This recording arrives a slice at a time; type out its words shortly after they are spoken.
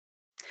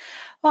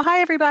Well,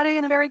 hi, everybody,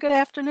 and a very good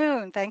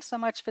afternoon. Thanks so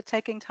much for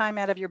taking time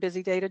out of your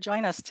busy day to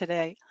join us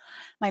today.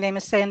 My name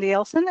is Sandy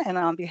Elson, and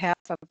on behalf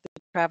of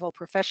the travel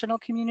professional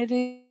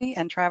community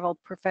and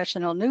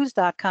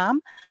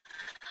travelprofessionalnews.com,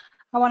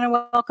 I want to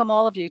welcome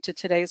all of you to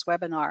today's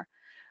webinar.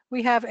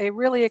 We have a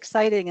really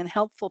exciting and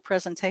helpful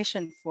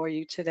presentation for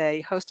you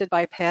today, hosted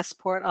by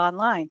Passport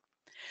Online.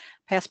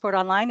 Passport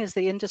Online is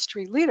the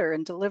industry leader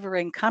in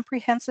delivering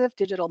comprehensive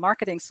digital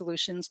marketing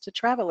solutions to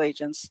travel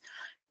agents.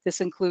 This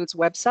includes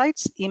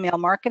websites, email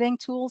marketing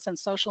tools, and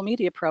social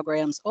media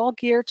programs, all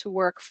geared to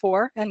work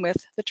for and with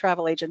the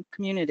travel agent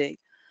community.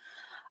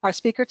 Our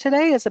speaker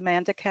today is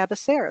Amanda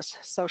Cabeceras,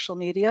 Social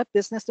Media,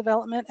 Business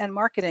Development, and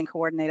Marketing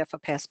Coordinator for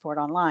Passport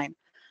Online.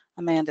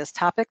 Amanda's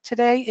topic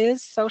today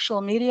is social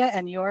media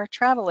and your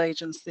travel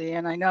agency,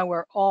 and I know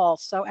we're all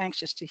so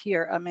anxious to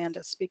hear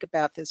Amanda speak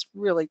about this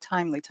really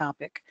timely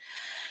topic.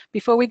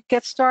 Before we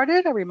get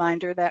started, a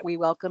reminder that we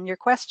welcome your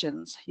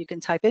questions. You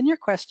can type in your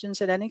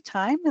questions at any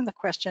time in the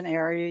question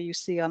area you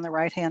see on the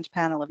right-hand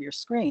panel of your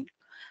screen.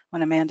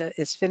 When Amanda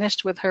is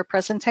finished with her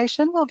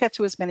presentation, we'll get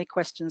to as many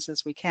questions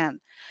as we can.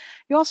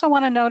 You also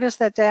want to notice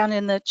that down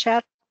in the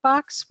chat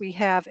box, we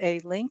have a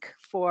link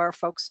for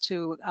folks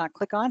to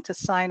click on to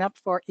sign up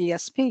for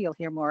ESP. You'll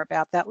hear more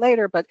about that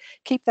later, but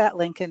keep that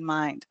link in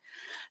mind.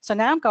 So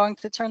now I'm going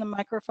to turn the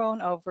microphone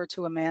over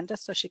to Amanda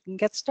so she can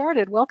get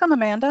started. Welcome,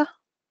 Amanda.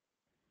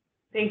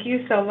 Thank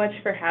you so much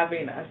for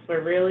having us.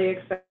 We're really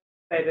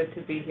excited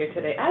to be here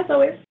today. As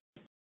always,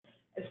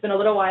 it's been a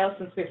little while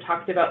since we've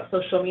talked about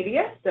social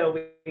media, so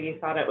we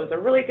thought it was a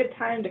really good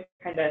time to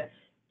kind of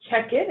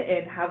check in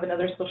and have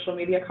another social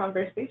media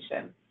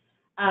conversation.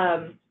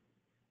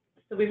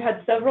 So we've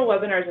had several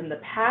webinars in the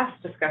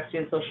past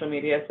discussing social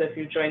media, so if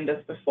you joined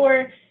us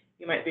before,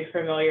 you might be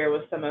familiar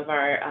with some of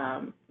our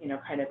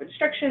kind of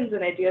instructions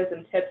and ideas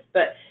and tips,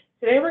 but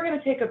today we're going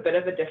to take a bit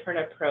of a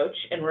different approach,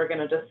 and we're going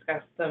to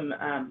discuss some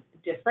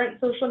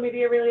different social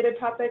media related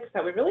topics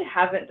that we really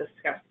haven't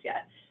discussed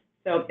yet.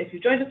 So if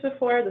you've joined us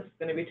before, this is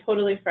going to be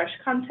totally fresh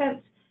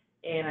content,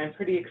 and I'm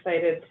pretty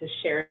excited to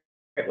share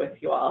it with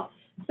you all.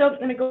 So I'm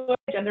going to go over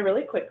the agenda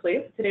really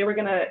quickly. Today we're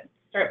going to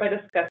start by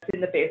discussing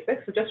the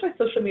basics, so just why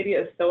social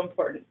media is so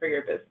important for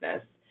your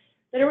business.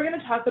 Then we're going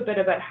to talk a bit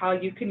about how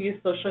you can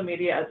use social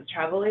media as a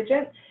travel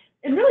agent,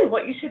 and really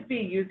what you should be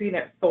using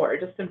it for,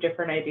 just some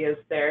different ideas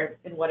there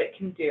and what it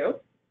can do.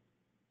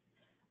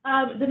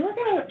 Then we're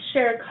going to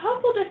share a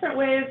couple different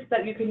ways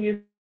that you can use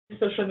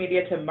social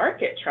media to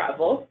market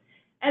travel.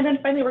 And then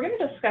finally, we're going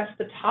to discuss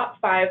the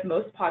top 5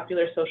 most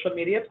popular social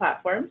media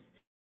platforms.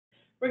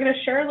 We're going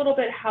to share a little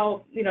bit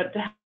how,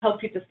 to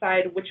help you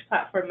decide which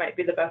platform might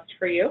be the best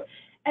for you.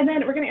 And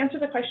then we're going to answer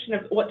the question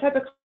of what type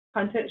of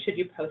content should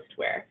you post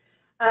where.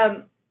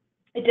 I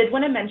did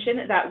want to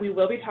mention that we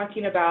will be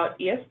talking about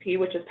ESP,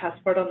 which is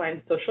Passport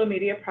Online's social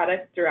media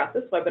product, throughout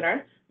this webinar.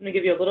 I'm going to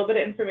give you a little bit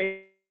of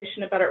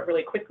information about it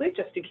really quickly,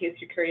 just in case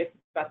you're curious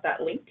about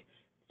that link.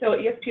 So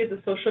ESP is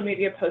a social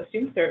media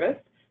posting service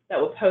that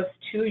will post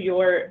to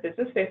your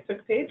business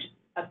Facebook page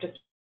up to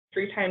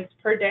 3 times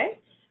per day.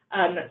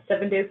 That's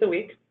 7 days a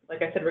week.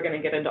 Like I said, we're going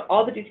to get into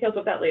all the details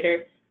of that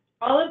later.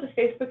 All of the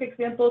Facebook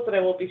examples that I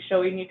will be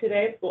showing you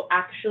today will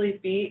actually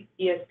be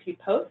ESP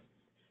posts.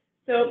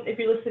 So if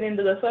you're listening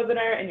to this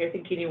webinar and you're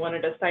thinking you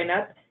wanted to sign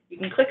up, you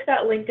can click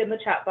that link in the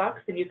chat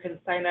box and you can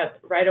sign up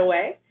right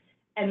away.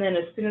 And then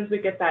as soon as we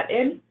get that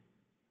in,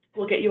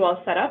 we'll get you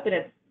all set up. And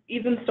it's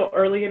even so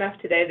early enough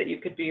today that you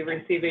could be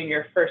receiving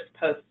your first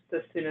posts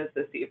as soon as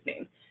this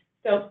evening.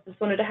 So just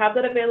wanted to have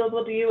that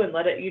available to you and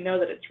let you know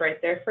that it's right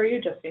there for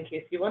you, just in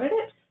case you wanted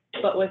it.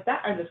 But with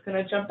that, I'm just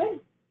going to jump in.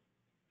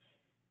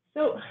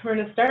 So we're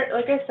going to start,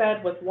 like I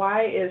said, with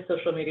why is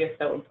social media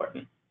so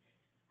important?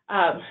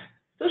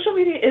 Social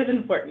media is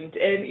important,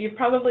 and you've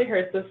probably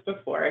heard this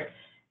before,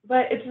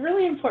 but it's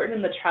really important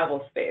in the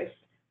travel space.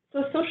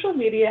 So social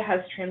media has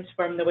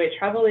transformed the way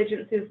travel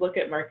agencies look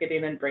at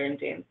marketing and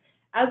branding.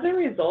 As a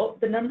result,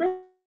 the number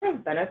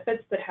of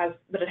benefits that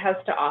it has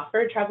to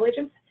offer travel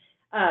agents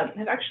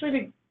have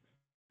actually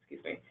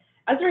been,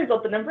 as a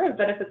result, the number of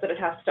benefits that it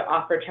has to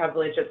offer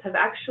travel agents has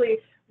actually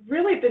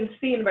really been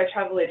seen by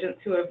travel agents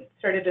who have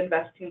started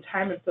investing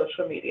time in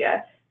social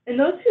media. And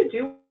those who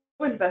do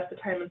invest the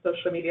time in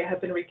social media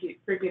have been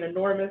reaping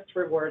enormous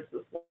rewards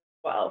as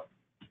well.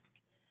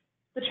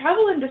 The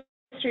travel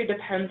industry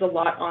depends a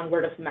lot on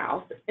word of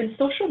mouth, and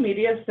social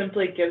media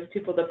simply gives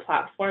people the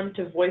platform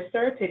to voice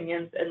their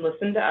opinions and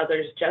listen to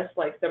others just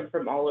like them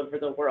from all over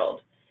the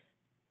world.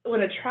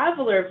 When a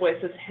traveler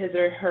voices his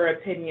or her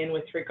opinion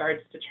with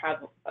regards to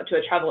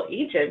a travel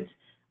agent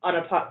on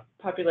a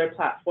popular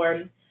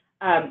platform,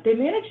 they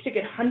manage to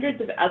get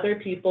hundreds of other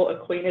people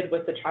acquainted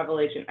with the travel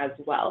agent as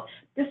well.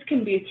 This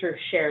can be through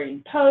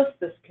sharing posts,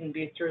 this can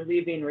be through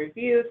leaving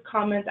reviews,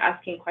 comments,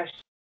 asking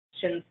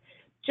questions,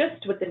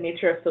 just with the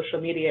nature of social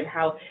media and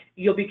how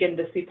you'll begin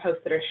to see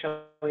posts that are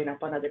showing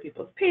up on other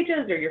people's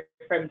pages or your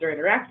friends are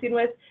interacting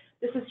with.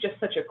 This is just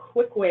such a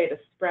quick way to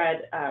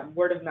spread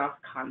word of mouth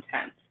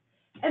content.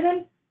 And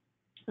then,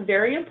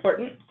 very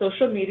important,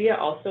 social media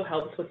also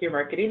helps with your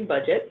marketing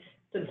budget.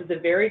 since it's a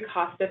very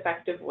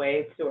cost-effective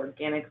way to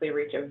organically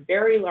reach a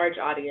very large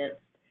audience.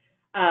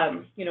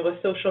 You know,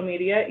 with social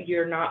media,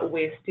 you're not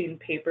wasting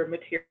paper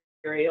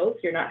materials.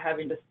 You're not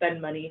having to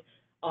spend money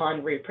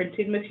on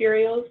reprinting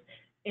materials,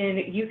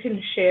 and you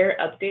can share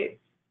updates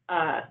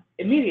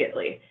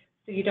immediately.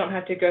 So you don't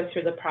have to go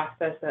through the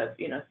process of,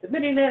 you know,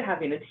 submitting it,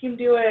 having a team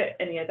do it,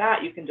 any of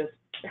that. You can just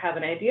have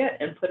an idea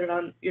and put it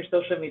on your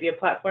social media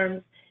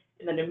platforms,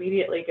 and then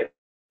immediately get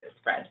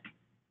spread.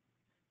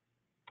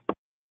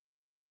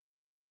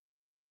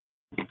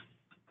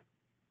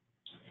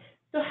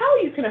 So how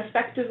you can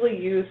effectively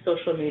use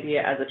social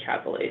media as a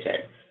travel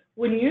agent.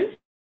 When used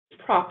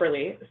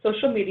properly,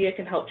 social media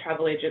can help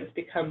travel agents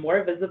become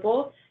more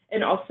visible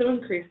and also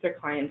increase their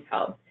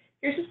clientele.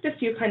 Here's just a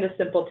few kind of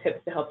simple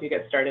tips to help you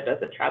get started as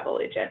a travel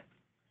agent.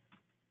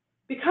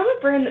 Become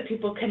a brand that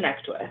people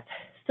connect with.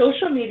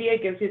 Social media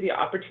gives you the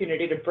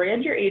opportunity to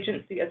brand your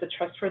agency as a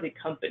trustworthy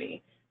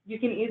company. You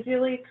can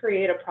easily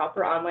create a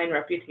proper online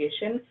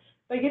reputation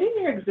by getting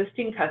your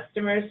existing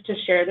customers to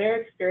share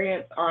their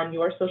experience on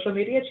your social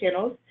media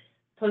channels,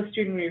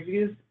 posting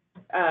reviews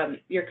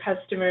your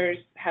customers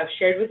have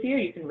shared with you.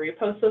 You can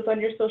repost those on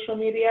your social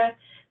media.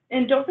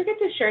 And don't forget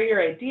to share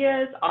your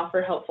ideas,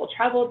 offer helpful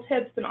travel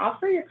tips, and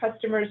offer your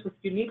customers with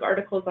unique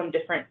articles on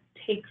different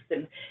takes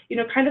and, you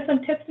know, kind of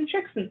some tips and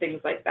tricks and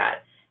things like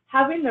that.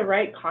 Having the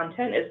right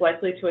content is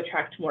likely to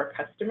attract more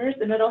customers,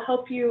 and it'll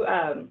help you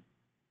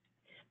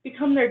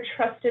become their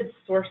trusted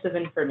source of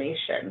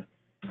information.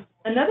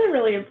 Another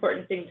really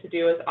important thing to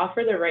do is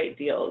offer the right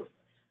deals.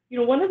 You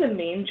know, one of the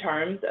main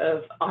charms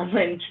of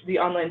the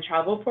online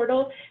travel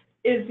portal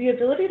is the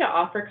ability to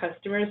offer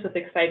customers with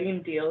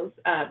exciting deals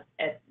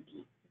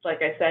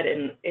like I said,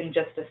 in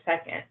just a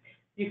second.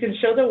 You can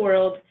show the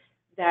world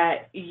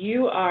that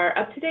you are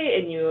up to date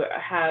and you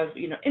have,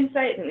 you know,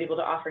 insight and able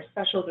to offer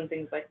specials and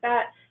things like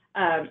that.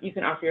 You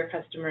can offer your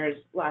customers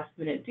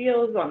last-minute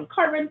deals on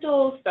car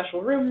rentals,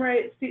 special room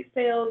rates, seat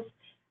sales,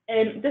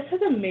 and this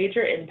has a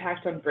major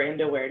impact on brand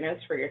awareness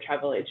for your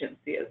travel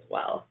agency as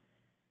well.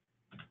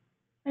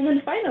 And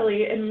then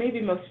finally, and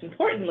maybe most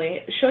importantly,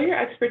 show your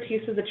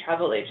expertise as a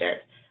travel agent.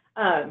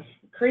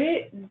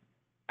 Create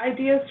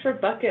ideas for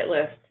bucket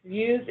lists,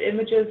 use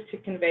images to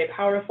convey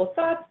powerful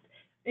thoughts,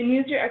 and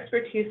use your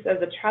expertise as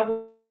a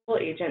travel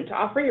agent to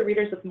offer your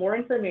readers with more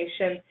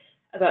information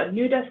about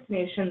new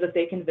destinations that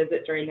they can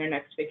visit during their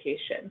next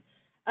vacation.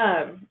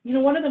 You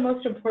know, one of the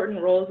most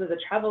important roles as a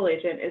travel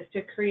agent is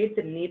to create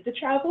the need to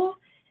travel,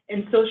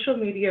 and social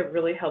media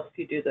really helps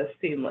you do this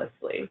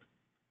seamlessly.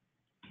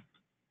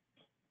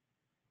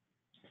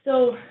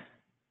 So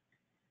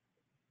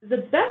the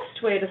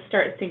best way to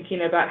start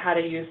thinking about how to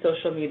use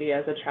social media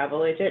as a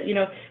travel agent, you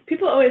know,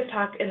 people always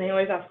talk and they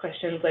always ask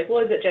questions like,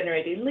 well, is it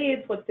generating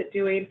leads? What's it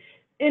doing?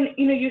 And,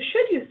 you know, you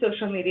should use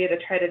social media to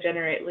try to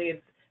generate leads,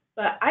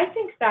 but I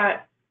think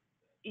that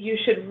you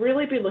should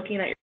really be looking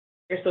at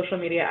your social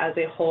media as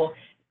a whole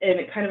and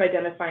kind of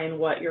identifying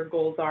what your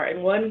goals are.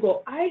 And one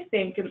goal I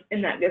think,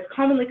 and that is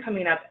commonly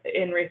coming up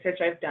in research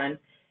I've done,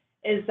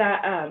 is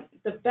that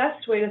the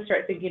best way to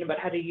start thinking about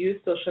how to use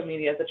social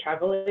media as a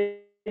travel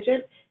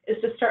agent is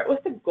to start with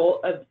the goal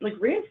of like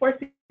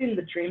reinforcing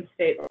the dream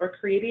state or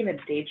creating a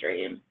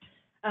daydream.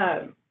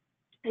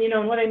 You know,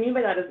 and what I mean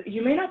by that is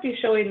you may not be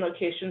showing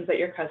locations that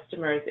your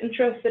customer is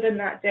interested in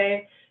that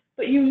day,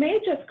 but you may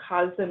just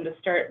cause them to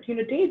start, you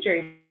know,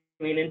 daydreaming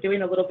and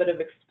doing a little bit of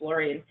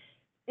exploring.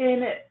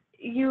 And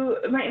you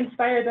might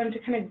inspire them to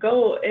kind of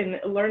go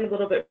and learn a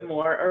little bit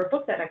more or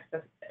book that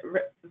next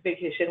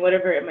vacation,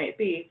 whatever it might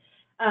be.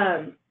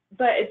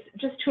 But it's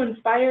just to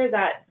inspire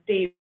that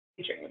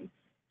daydream.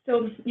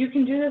 So you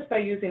can do this by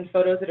using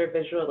photos that are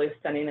visually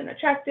stunning and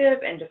attractive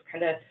and just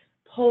kind of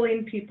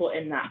pulling people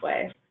in that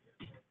way.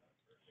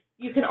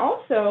 You can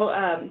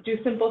also do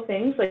simple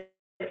things like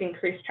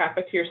increase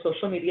traffic to your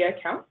social media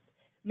accounts,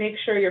 make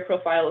sure your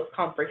profile is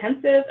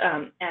comprehensive,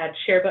 add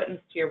share buttons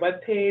to your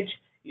web page,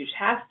 use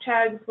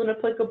hashtags when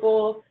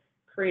applicable,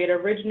 create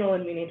original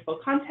and meaningful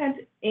content,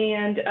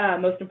 and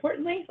most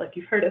importantly, like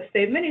you've heard us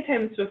say many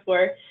times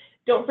before,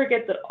 don't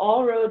forget that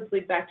all roads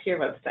lead back to your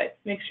website.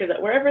 Make sure that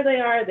wherever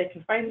they are, they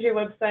can find your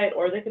website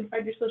or they can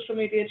find your social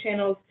media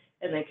channels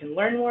and they can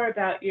learn more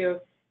about you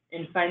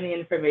and find the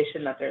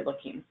information that they're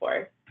looking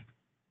for.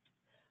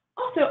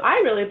 Also, I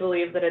really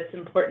believe that it's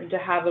important to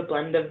have a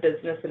blend of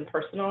business and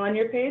personal on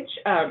your page.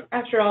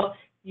 After all,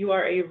 you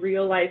are a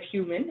real life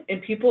human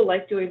and people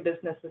like doing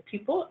business with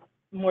people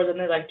more than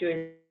they like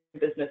doing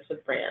business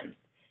with brands.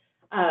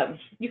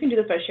 You can do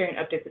this by sharing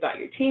updates about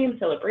your team,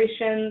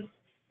 celebrations,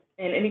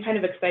 and any kind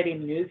of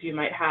exciting news you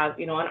might have.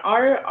 You know, on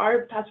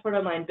our Passport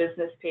Online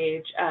business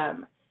page,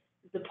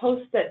 the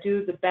posts that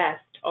do the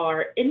best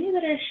are any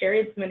that are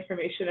sharing some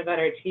information about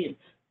our team,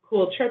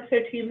 cool trips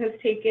our team has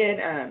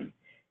taken,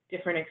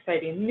 different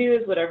exciting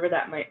news, whatever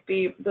that might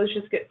be. Those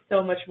just get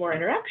so much more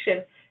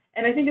interaction.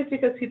 And I think it's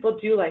because people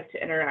do like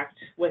to interact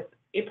with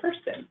a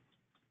person.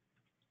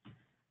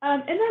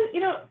 And then,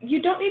 you know,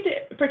 you don't need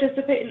to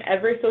participate in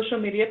every social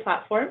media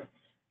platform,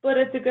 but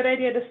it's a good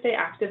idea to stay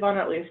active on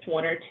at least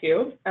one or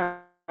two.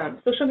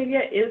 Social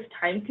media is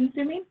time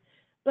consuming,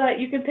 but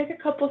you can pick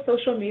a couple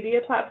social media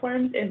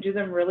platforms and do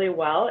them really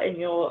well, and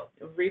you'll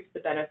reap the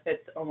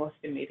benefits almost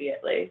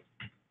immediately.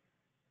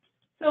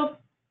 So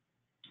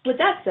with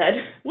that said,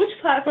 which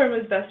platform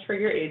is best for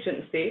your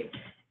agency,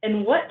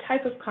 and what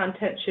type of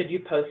content should you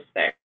post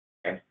there?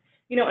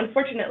 You know,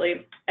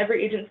 unfortunately,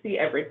 every agency,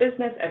 every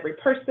business, every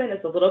person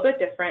is a little bit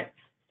different,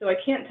 so I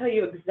can't tell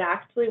you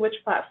exactly which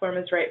platform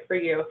is right for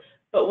you,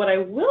 but what I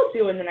will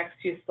do in the next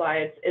few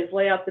slides is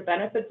lay out the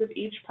benefits of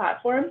each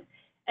platform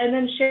and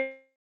then share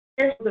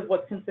of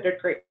what's considered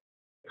great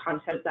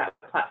content of that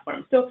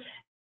platform. So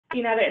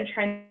looking at it and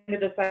trying to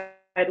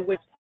decide which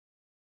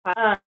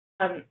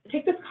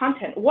take this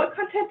content. What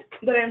content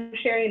that I'm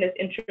sharing is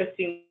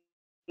interesting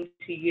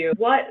to you?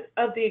 What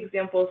of the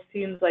examples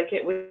seems like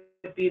it would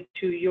be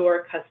to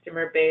your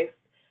customer base?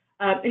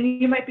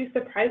 And you might be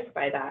surprised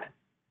by that.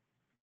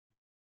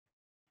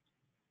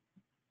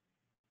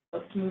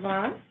 Let's move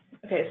on.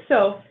 Okay,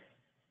 so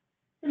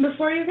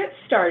before you get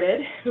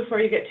started,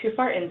 before you get too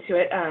far into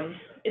it,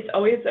 it's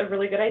always a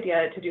really good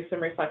idea to do some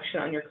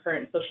reflection on your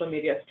current social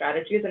media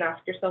strategies and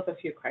ask yourself a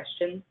few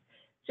questions.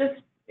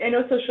 I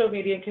know social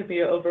media can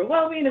be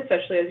overwhelming,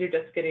 especially as you're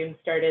just getting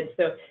started.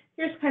 So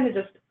here's kind of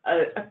just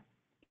a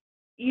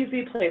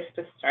easy place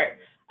to start.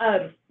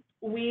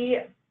 We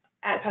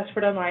at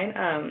Passport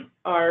Online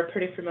are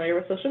pretty familiar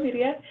with social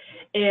media,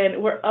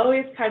 and we're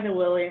always kind of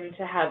willing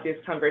to have these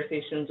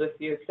conversations with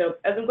you. So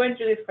as I'm going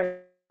through these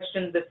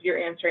questions, if you're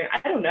answering,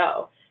 I don't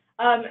know,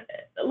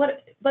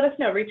 let us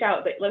know, reach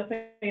out, let us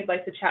know if you'd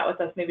like to chat with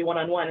us, maybe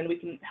one-on-one, and we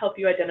can help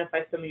you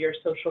identify some of your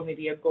social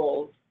media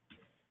goals.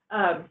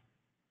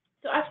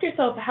 So ask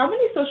yourself, how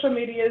many social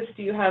medias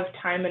do you have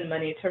time and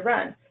money to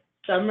run?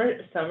 Some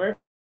are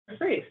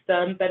free,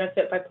 some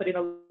benefit by putting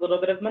a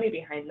little bit of money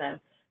behind them,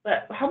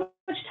 but how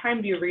much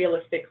time do you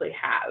realistically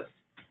have?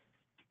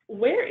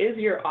 Where is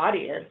your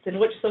audience, and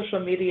which social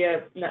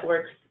media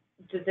networks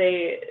do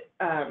they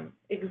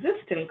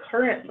exist in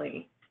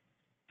currently?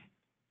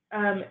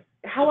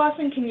 How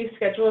often can you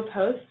schedule a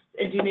post,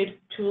 and do you need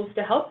tools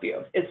to help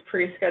you? Is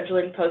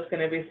pre-scheduling posts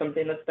going to be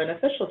something that's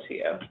beneficial to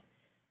you?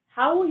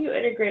 How will you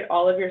integrate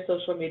all of your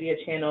social media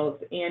channels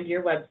and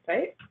your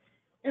website?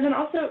 And then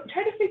also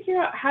try to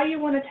figure out how you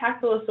want to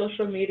tackle a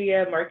social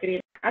media marketing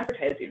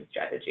advertising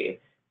strategy.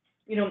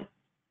 You know,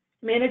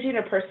 managing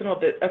a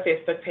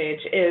Facebook page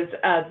is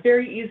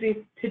very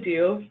easy to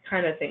do.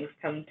 Kind of things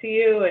come to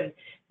you and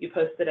you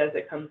post it as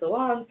it comes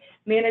along.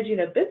 Managing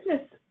a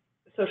business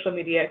social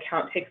media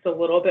account takes a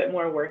little bit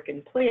more work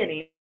and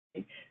planning,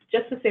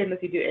 just the same as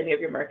you do any of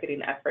your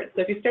marketing efforts.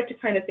 So if you start to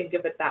kind of think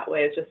of it that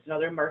way as just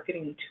another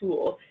marketing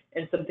tool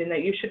and something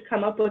that you should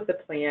come up with a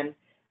plan,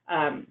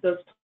 those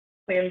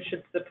plans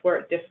should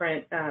support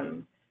different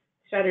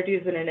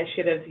strategies and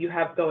initiatives you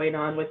have going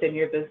on within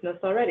your business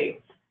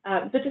already.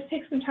 But just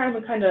take some time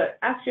and kind of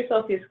ask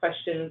yourself these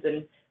questions,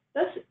 and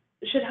that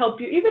should help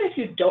you. Even if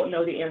you don't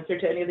know the answer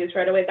to any of these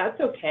right away,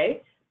 that's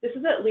okay. This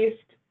is at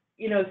least,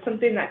 you know,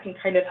 something that can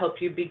kind of help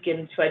you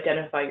begin to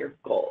identify your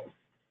goals.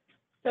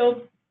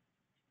 So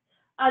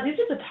these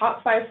are the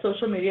top 5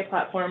 social media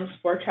platforms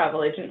for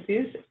travel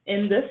agencies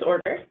in this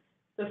order.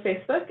 So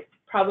Facebook,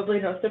 probably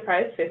no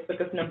surprise, Facebook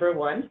is number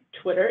 1.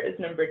 Twitter is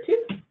number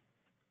 2.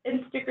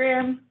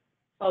 Instagram,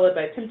 followed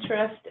by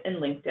Pinterest and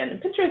LinkedIn.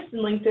 And Pinterest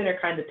and LinkedIn are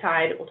kind of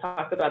tied. We'll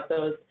talk about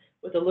those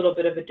with a little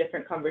bit of a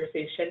different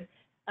conversation.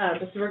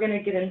 So we're going to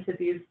get into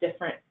these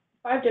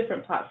 5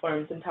 different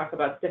platforms and talk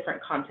about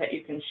different content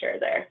you can share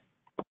there.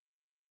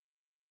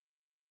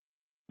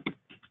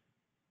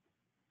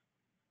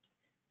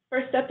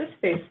 First up is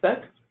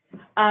Facebook.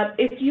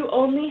 If you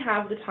only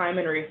have the time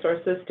and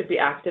resources to be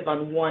active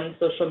on one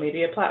social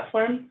media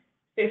platform,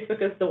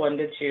 Facebook is the one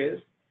to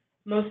choose.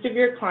 Most of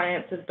your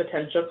clients and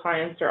potential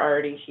clients are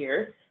already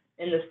here,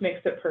 and this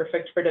makes it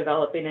perfect for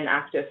developing an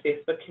active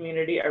Facebook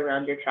community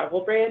around your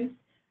travel brand.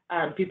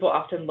 People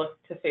often look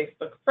to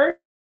Facebook first,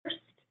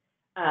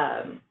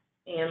 and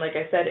like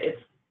I said,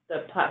 it's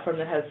the platform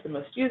that has the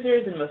most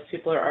users and most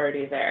people are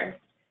already there.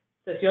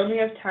 So if you only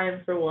have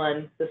time for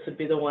one, this would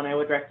be the one I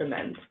would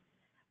recommend.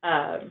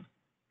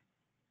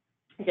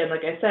 Again,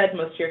 like I said,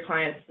 most of your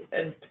clients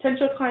and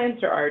potential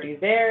clients are already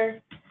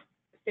there.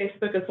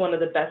 Facebook is one of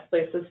the best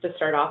places to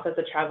start off as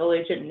a travel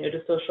agent new to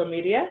social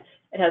media.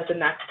 It has the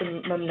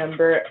maximum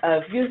number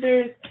of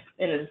users,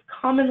 and it is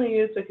commonly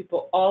used by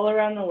people all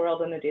around the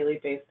world on a daily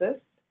basis.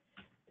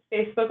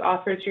 Facebook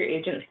offers your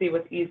agency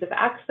with ease of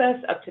access,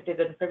 up-to-date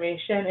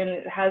information, and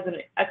it has an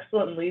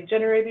excellent lead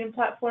generating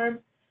platform.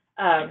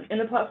 And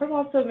the platform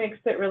also makes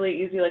it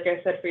really easy, like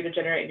I said, for you to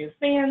generate new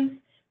fans,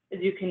 as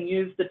you can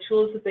use the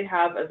tools that they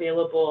have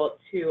available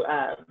to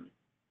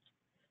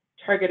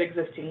target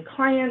existing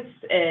clients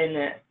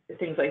and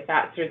things like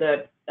that through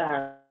the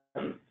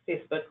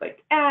Facebook like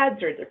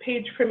ads or their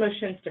page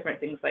promotions, different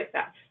things like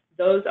that.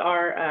 Those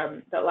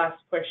are that last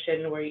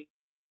portion where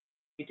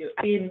you do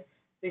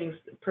things,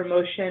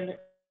 promotion,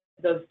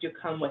 those do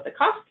come with a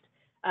cost.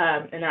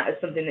 And that is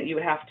something that you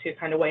would have to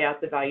kind of weigh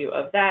out the value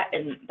of that.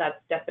 And that's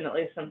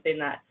definitely something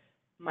that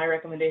my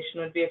recommendation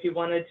would be if you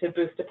wanted to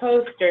boost a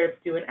post or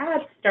do an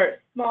ad,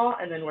 start small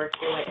and then work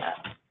your way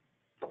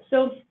up.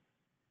 So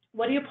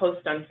what do you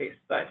post on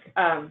Facebook?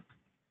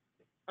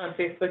 On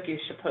Facebook, you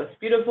should post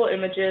beautiful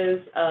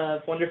images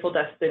of wonderful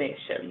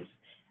destinations.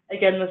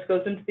 Again, this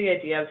goes into the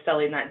idea of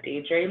selling that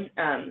daydream.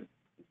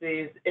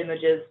 These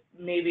images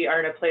maybe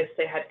aren't a place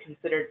they had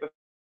considered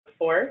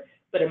before,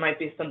 but it might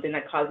be something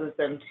that causes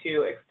them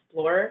to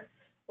explore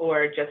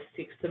or just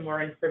seek some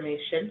more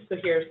information. So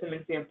here are some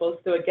examples.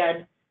 So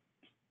again,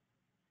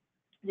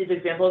 these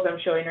examples I'm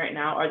showing right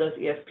now are those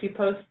ESP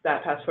posts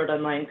that Passport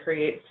Online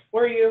creates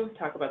for you.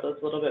 Talk about those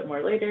a little bit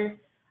more later.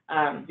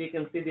 You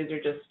can see these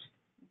are just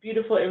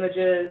beautiful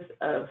images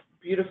of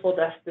beautiful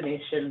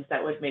destinations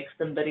that would make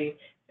somebody,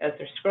 as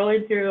they're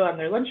scrolling through on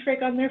their lunch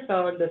break on their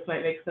phone, this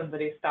might make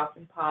somebody stop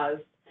and pause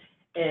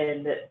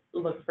and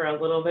look for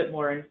a little bit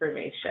more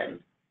information.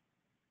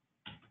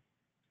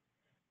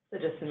 So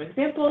just some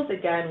examples.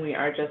 Again, we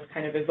are just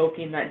kind of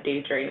evoking that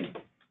daydream.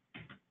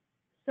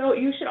 So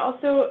you should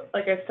also,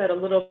 like I said a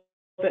little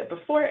bit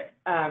before,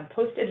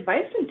 post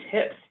advice and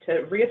tips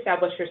to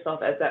reestablish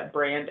yourself as that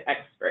brand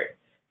expert.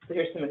 So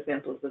here's some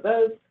examples of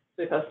those.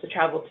 So we post a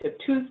travel tip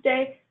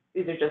Tuesday.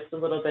 These are just a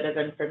little bit of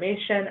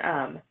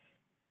information.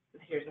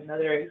 Here's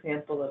another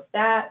example of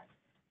that.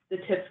 The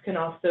tips can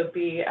also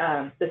be,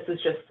 this is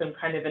just some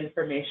kind of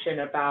information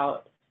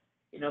about,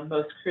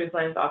 most cruise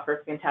lines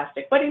offer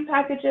fantastic wedding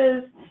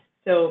packages.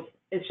 So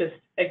it's just,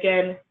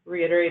 again,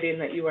 reiterating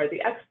that you are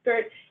the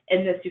expert.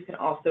 In this, you can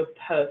also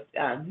post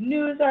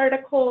news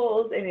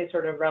articles, any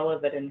sort of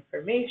relevant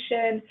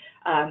information,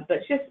 but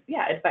just,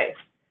 advice.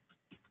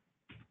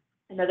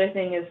 Another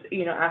thing is,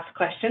 ask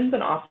questions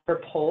and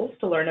offer polls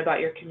to learn about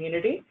your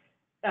community.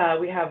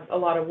 We have a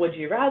lot of would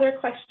you rather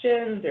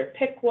questions or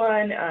pick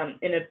one.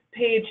 In a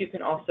page, you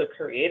can also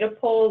create a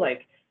poll,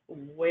 like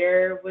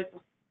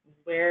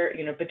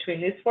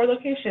between these 4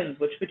 locations,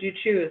 which would you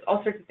choose?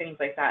 All sorts of things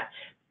like that.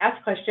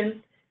 Ask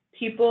questions.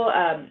 People,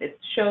 it's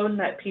shown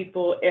that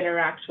people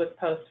interact with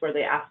posts where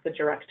they ask a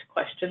direct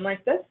question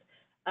like this,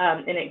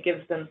 and it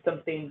gives them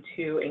something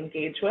to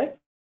engage with.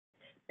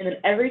 And then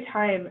every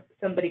time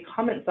somebody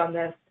comments on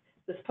this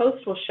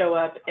post will show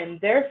up in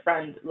their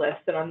friend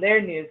list and on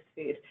their news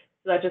feed.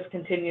 So that just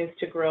continues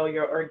to grow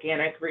your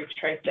organic reach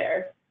right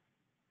there.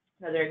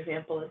 Another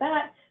example of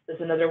that is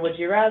another would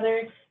you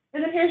rather.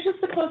 And then here's just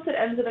the post that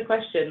ends with a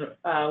question.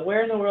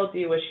 Where in the world do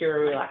you wish you were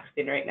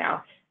relaxing right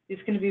now? These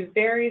can be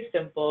very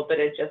simple, but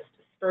it just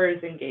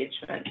spurs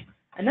engagement.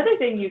 Another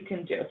thing you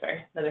can do,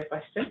 another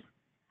question.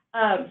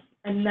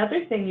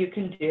 Another thing you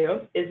can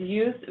do is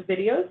use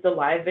videos, the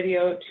live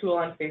video tool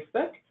on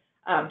Facebook,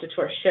 to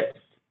tour ships,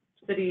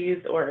 cities,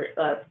 or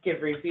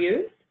give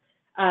reviews.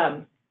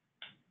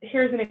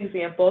 Here's an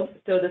example.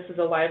 So this is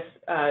a live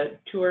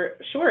tour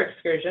shore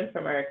excursion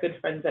from our good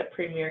friends at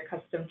Premier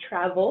Custom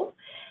Travel.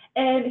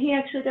 And he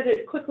actually did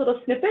a quick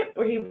little snippet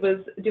where he was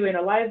doing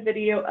a live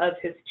video of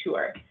his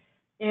tour.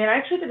 And I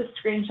actually did a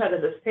screenshot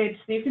of this page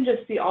so you can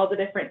just see all the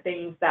different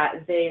things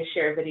that they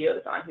share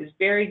videos on. He's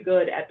very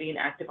good at being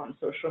active on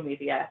social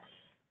media.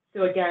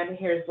 So again,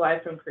 here's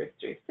live from Cruise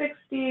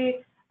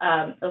 360,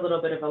 a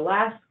little bit of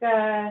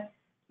Alaska.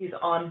 He's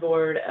on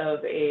board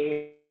of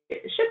a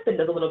ship and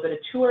does a little bit of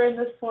tour in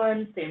this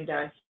one, same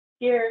down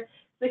here.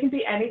 So it can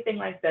be anything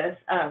like this.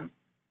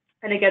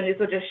 And again, these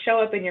will just show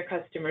up in your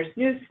customer's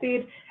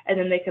newsfeed, and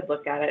then they could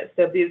look at it.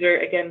 So these are,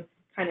 again,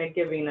 kind of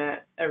giving a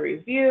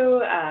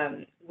review,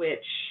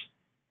 which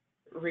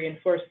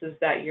reinforces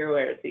that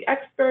you're the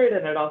expert,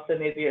 and it also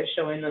maybe is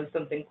showing them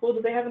something cool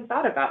that they haven't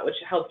thought about, which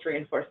helps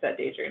reinforce that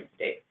daydream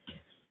state.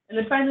 And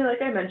then finally,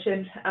 like I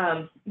mentioned,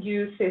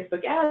 use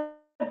Facebook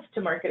ads to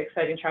market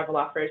exciting travel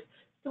offers.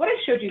 So what I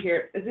showed you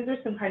here is these are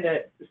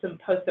some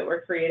posts that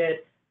were created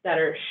that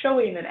are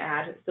showing an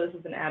ad. So this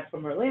is an ad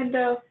from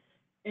Orlando.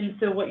 And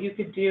so what you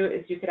could do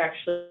is you could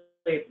actually,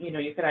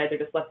 you could either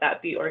just let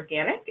that be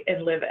organic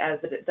and live as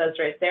it does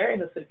right there,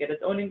 and this would get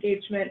its own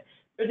engagement,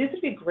 or these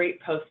would be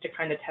great posts to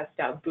kind of test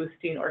out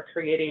boosting or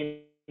creating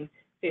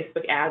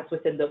Facebook ads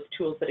within those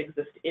tools that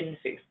exist in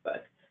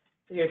Facebook.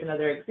 So here's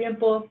another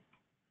example.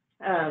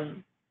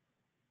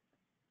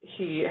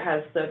 He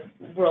has the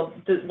Walt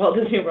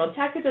Disney World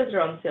packages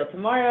are on sale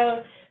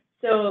tomorrow.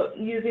 So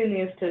using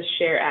these to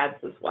share ads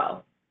as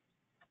well.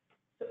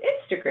 So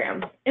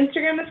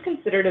Instagram is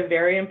considered a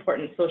very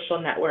important social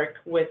network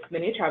with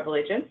many travel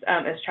agents,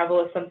 as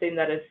travel is something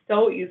that is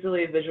so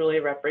easily visually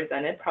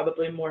represented,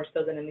 probably more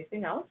so than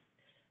anything else.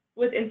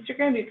 With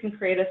Instagram, you can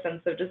create a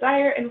sense of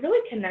desire and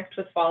really connect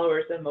with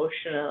followers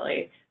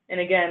emotionally. And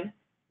again,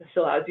 this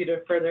allows you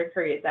to further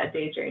create that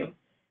daydream.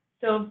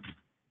 So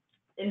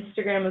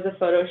Instagram is a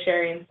photo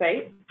sharing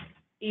site.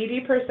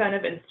 80%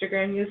 of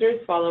Instagram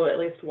users follow at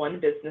least one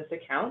business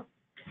account.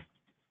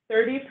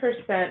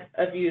 30%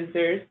 of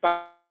users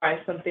buy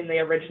something they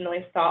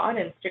originally saw on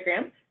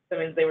Instagram. So that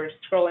means they were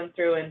scrolling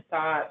through and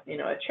saw,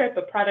 a trip,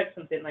 a product,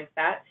 something like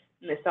that,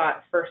 and they saw it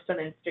first on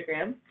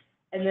Instagram.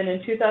 And then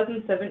in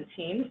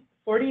 2017,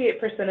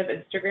 48% of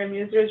Instagram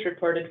users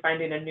reported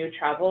finding a new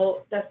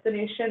travel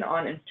destination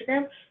on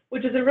Instagram,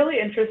 which is a really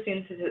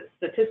interesting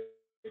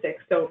statistic.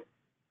 So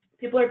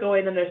people are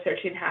going and they're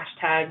searching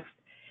hashtags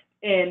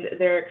and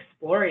they're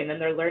exploring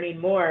and they're learning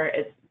more.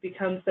 It's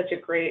become such a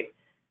great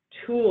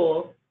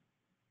tool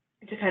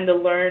to kind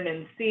of learn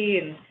and see,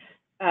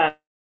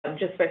 and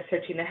just by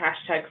searching the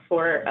hashtags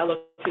for a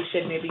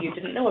location maybe you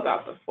didn't know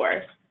about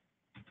before.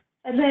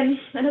 And then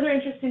another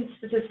interesting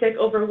statistic,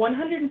 over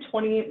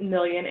 120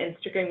 million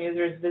Instagram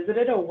users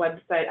visited a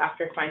website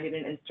after finding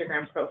an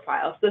Instagram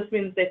profile. So this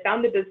means they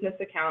found a business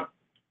account,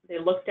 they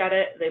looked at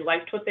it, they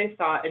liked what they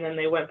saw, and then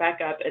they went back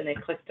up and they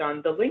clicked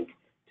on the link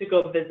to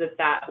go visit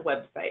that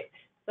website.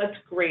 That's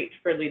great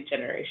for lead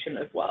generation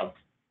as well.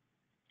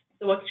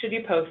 So what should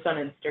you post on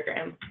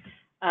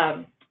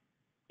Instagram?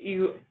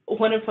 You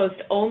want to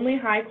post only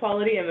high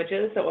quality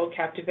images that will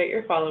captivate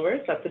your followers.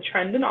 That's a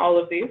trend in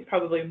all of these,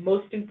 probably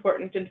most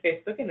important in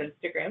Facebook and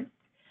Instagram.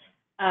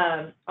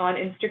 On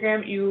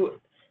Instagram,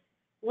 you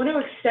want to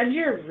extend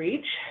your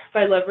reach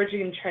by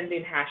leveraging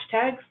trending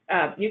hashtags.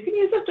 You can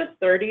use up to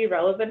 30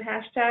 relevant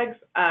hashtags.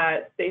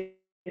 They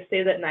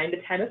say that 9 to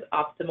 10 is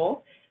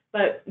optimal,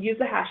 but use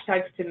the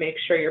hashtags to make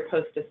sure your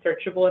post is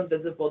searchable and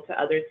visible to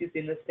others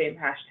using the same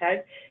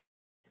hashtag.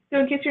 So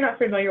in case you're not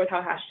familiar with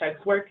how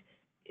hashtags work,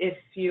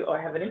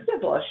 I have an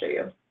example I'll show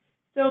you.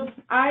 So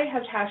I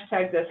have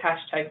hashtags as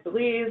hashtag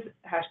Belize,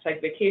 hashtag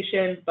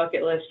vacation,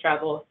 bucket list,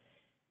 travel.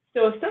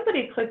 So if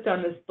somebody clicked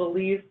on this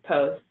Belize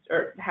post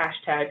or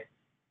hashtag,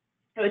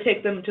 it would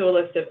take them to a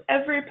list of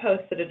every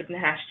post that had been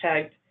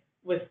hashtagged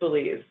with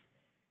Belize.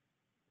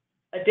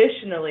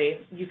 Additionally,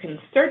 you can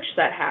search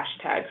that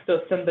hashtag. So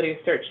if somebody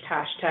searched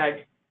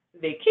hashtag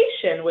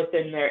vacation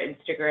within their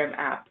Instagram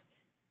app,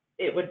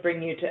 it would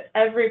bring you to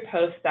every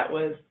post that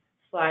was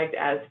flagged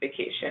as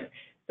vacation.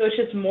 So it's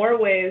just more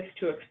ways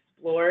to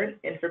explore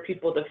and for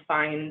people to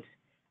find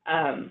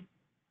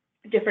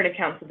different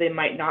accounts that they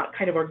might not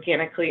kind of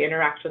organically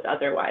interact with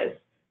otherwise.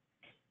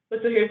 But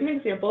so here's an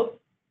example.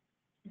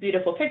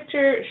 Beautiful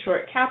picture,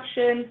 short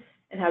caption,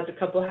 and has a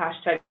couple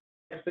hashtags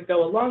that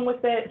go along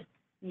with it.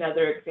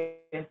 Another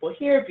example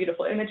here,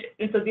 beautiful image.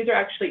 And so these are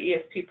actually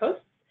ESP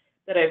posts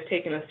that I've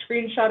taken a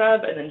screenshot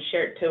of and then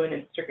shared to an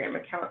Instagram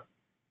account.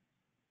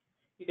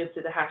 You can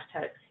see the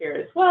hashtags here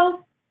as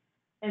well.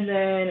 And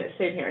then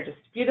same here, just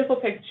beautiful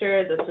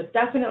picture. This would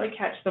definitely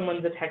catch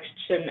someone's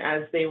attention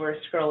as they were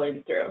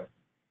scrolling through.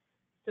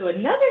 So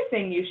another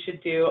thing you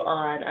should do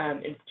on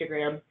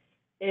Instagram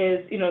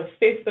is,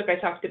 Facebook, I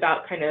talked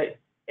about kind of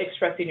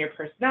expressing your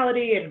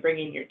personality and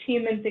bringing your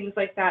team and things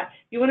like that.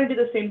 You want to do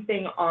the same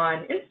thing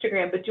on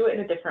Instagram, but do it in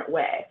a different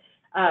way.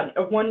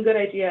 One good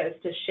idea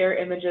is to share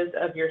images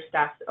of your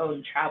staff's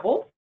own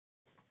travel.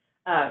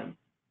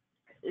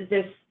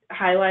 This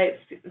highlights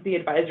the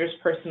advisor's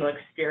personal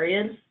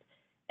experience,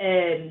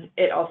 and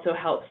it also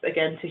helps,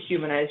 again, to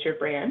humanize your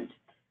brand.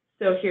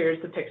 So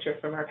here's a picture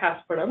from our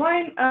Passport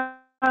Online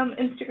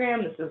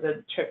Instagram. This is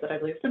a trip that I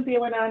believe Cynthia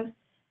went on.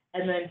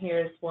 And then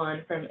here's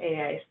one from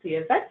AIC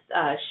Events.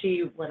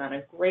 She went on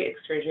a great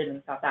excursion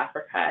in South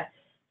Africa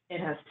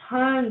and has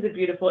tons of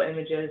beautiful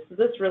images. So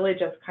this really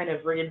just kind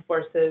of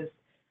reinforces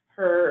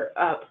her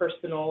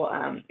personal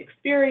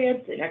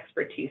experience and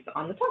expertise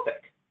on the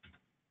topic.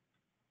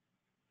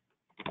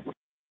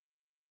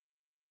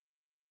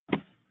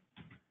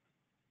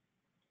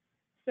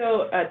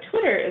 So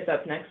Twitter is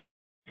up next.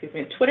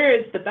 Twitter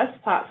is the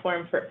best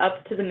platform for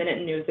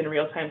up-to-the-minute news and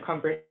real-time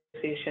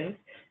conversations.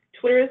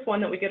 Twitter is one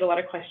that we get a lot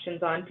of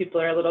questions on.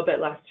 People are a little bit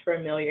less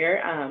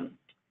familiar.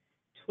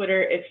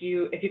 Twitter, if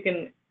you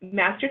can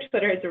master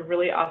Twitter, it's a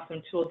really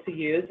awesome tool to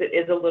use. It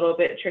is a little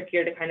bit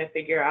trickier to kind of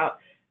figure out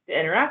the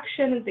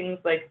interaction and things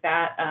like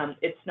that.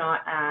 It's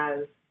not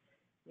as,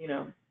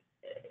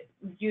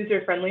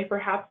 user-friendly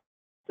perhaps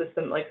as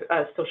some like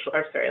a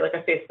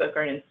Facebook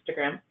or an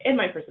Instagram, in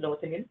my personal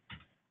opinion.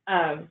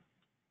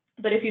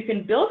 But if you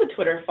can build a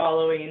Twitter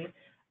following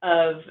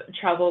of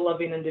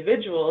travel-loving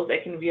individuals,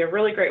 it can be a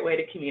really great way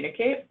to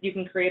communicate. You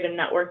can create a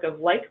network of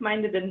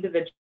like-minded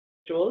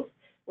individuals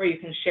where you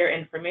can share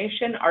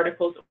information,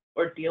 articles,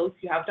 or deals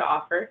you have to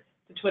offer.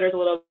 So Twitter's a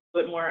little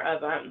bit more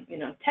of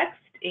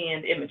text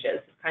and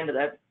images, kind of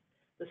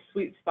the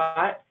sweet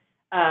spot.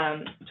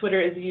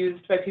 Twitter is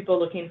used by people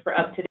looking for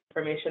up-to-date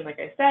information, like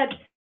I said,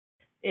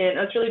 and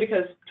that's really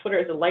because Twitter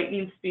is a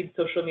lightning speed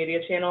social media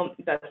channel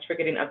that's for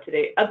getting up to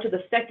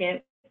the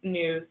second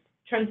news,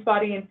 trend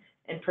spotting,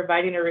 and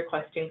providing or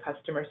requesting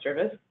customer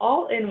service,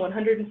 all in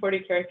 140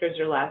 characters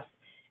or less.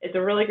 It's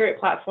a really great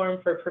platform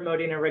for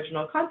promoting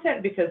original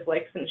content because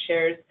likes and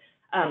shares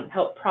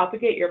help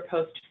propagate your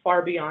post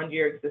far beyond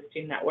your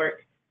existing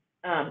network.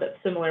 That's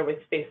similar with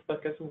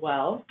Facebook as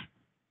well.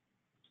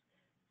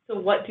 So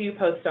what do you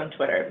post on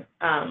Twitter?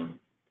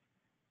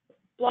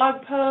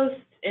 Blog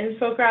posts,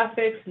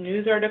 infographics,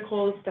 news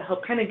articles to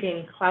help kind of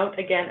gain clout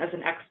again as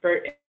an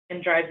expert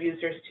and drive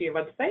users to your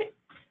website.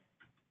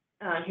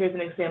 Here's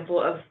an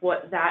example of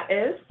what that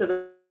is.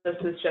 So this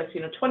is just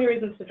 20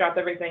 reasons to drop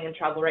everything and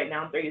travel right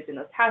now. They're using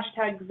those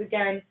hashtags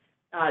again.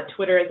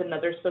 Twitter is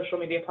another social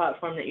media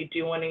platform that you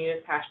do want to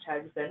use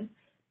hashtags in.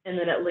 And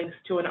then it links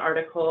to an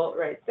article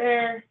right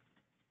there.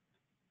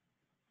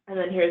 And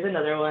then here's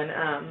another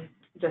one,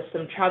 just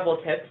some travel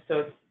tips. So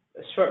it's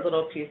a short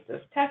little piece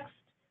of text,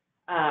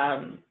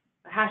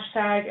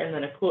 hashtag and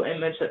then a cool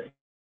image that's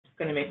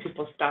going to make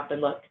people stop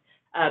and look.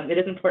 It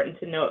is important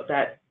to note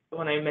that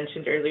when I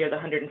mentioned earlier the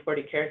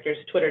 140 characters,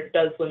 Twitter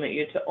does limit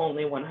you to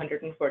only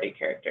 140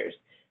 characters.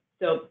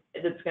 So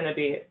it's going to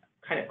be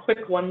kind of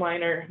quick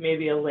one-liner,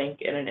 maybe a link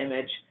and an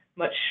image,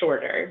 much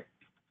shorter.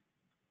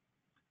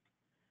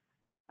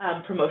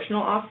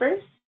 Promotional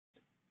offers,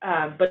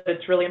 but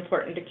it's really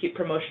important to keep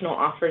promotional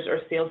offers or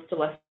sales to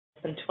less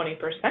than 20%.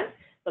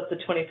 That's the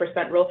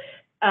 20% rule,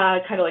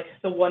 kind of like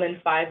the 1 in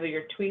 5 of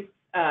your tweets.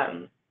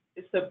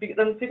 So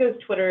that's because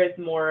Twitter is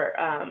more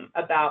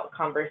about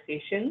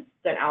conversations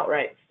than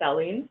outright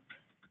selling.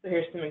 So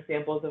here's some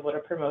examples of what a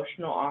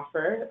promotional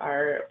offer.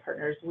 Our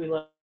partners, We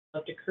Love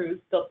to Cruise,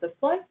 built this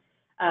one.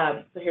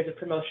 So here's a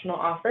promotional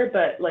offer,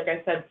 but like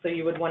I said, so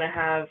you would want to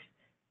have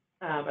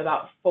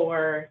about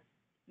 4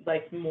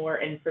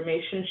 more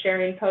information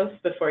sharing posts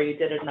before you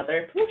did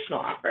another promotional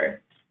offer.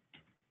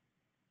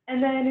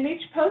 And then in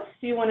each post,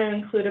 you want to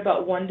include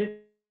about 1 to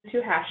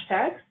 2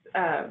 hashtags.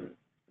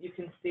 You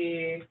can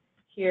see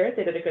here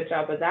they did a good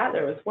job of that.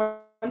 There was 1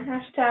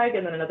 hashtag,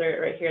 and then another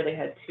right here, they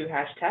had 2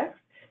 hashtags.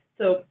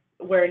 So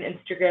where in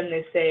Instagram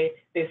they say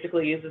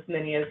basically use as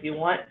many as you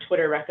want,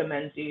 Twitter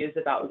recommends you use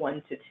about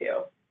 1 to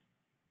 2.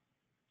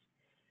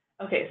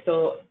 Okay,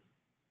 so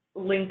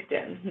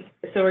LinkedIn.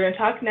 So we're going to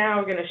talk now,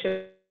 we're going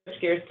to switch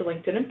gears to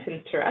LinkedIn and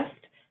Pinterest.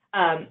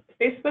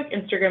 Facebook,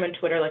 Instagram, and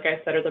Twitter, like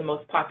I said, are the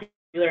most popular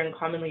and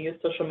commonly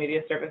used social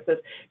media services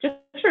just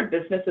for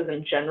businesses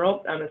in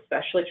general,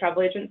 especially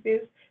travel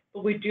agencies.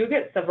 But we do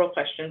get several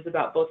questions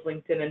about both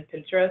LinkedIn and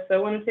Pinterest, so I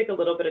want to take a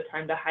little bit of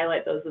time to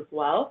highlight those as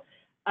well.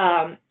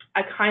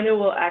 I kind of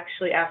will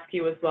actually ask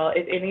you as well,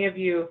 if any of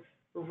you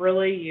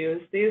really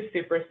use these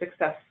super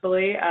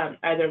successfully,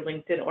 either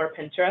LinkedIn or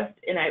Pinterest,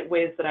 in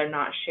ways that I'm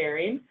not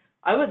sharing,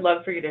 I would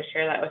love for you to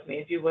share that with me.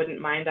 If you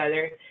wouldn't mind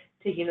either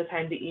taking the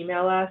time to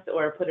email us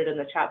or put it in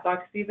the chat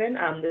box even.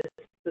 This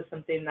is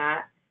something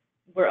that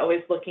we're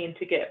always looking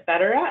to get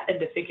better at and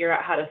to figure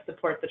out how to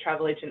support the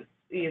travel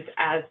agencies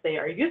as they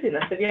are using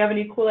this. If you have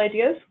any cool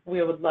ideas,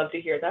 we would love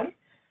to hear them.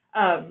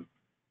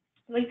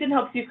 LinkedIn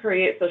helps you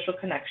create social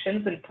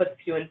connections and puts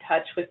you in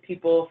touch with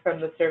people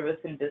from the service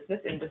and business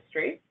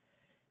industry.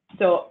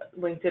 So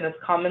LinkedIn is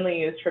commonly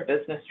used for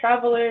business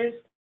travelers.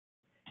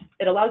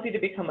 It allows you to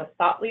become a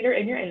thought leader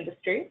in your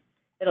industry.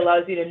 It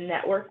allows you to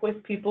network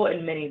with people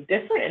in many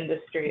different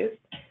industries.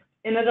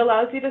 And it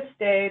allows you to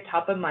stay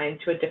top of mind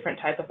to a different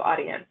type of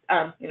audience.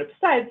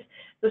 Besides,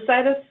 the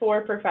site is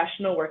for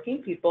professional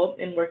working people,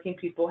 and working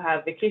people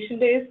have vacation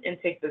days and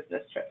take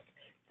business trips.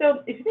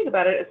 So if you think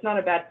about it, it's not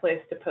a bad place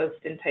to post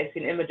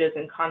enticing images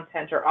and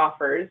content or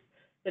offers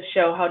that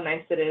show how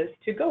nice it is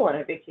to go on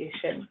a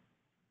vacation.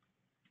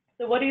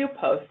 So what do you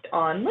post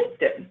on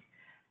LinkedIn?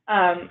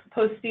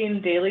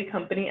 Posting daily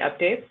company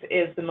updates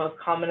is the most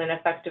common and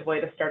effective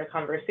way to start a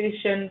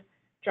conversation,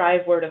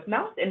 drive word of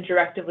mouth, and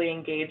directly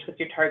engage with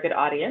your target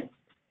audience.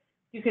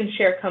 You can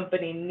share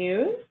company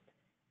news,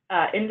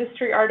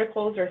 industry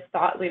articles, or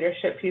thought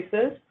leadership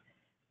pieces.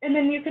 And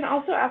then you can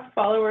also ask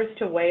followers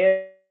to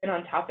weigh in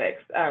on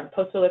topics.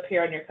 Posts will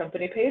appear on your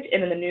company page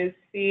and in the news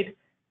feed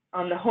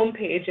on the home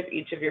page of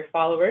each of your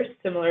followers,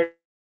 similar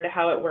to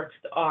how it works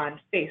on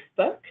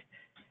Facebook,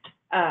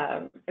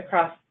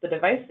 across the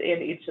device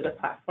and each of the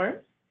platforms.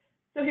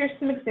 So here's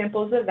some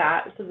examples of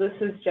that. So this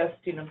is just,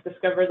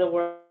 discover the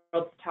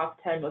world's top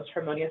 10 most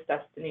harmonious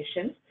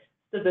destinations.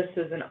 So this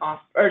is an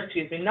offer, or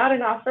excuse me, not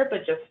an offer, but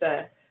just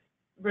a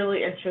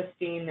really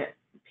interesting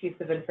piece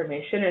of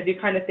information. As you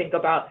kind of think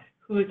about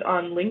who's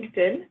on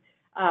LinkedIn,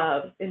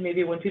 and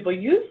maybe when people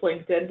use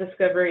LinkedIn,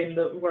 discovering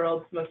the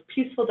world's most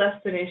peaceful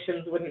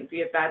destinations wouldn't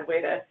be a bad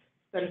way to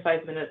spend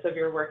 5 minutes of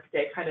your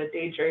workday kind of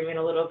daydreaming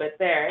a little bit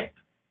there.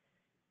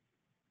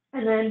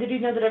 And then, did you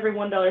know that every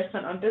 $1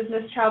 spent on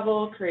business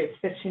travel creates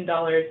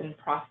 $15 in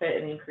profit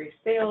and increased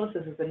sales?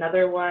 This is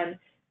another one.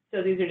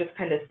 So these are just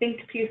kind of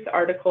think piece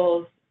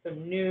articles,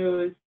 some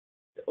news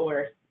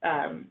or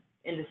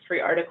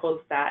industry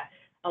articles that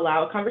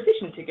allow a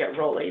conversation to get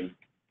rolling.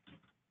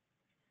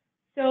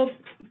 So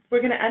we're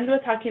going to end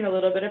with talking a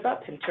little bit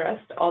about Pinterest.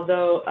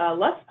 Although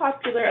less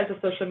popular as a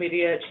social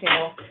media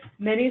channel,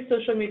 many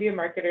social media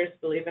marketers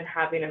believe in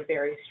having a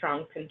very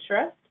strong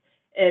Pinterest.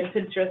 And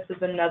Pinterest is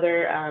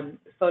another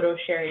photo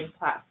sharing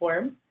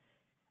platform.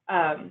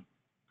 A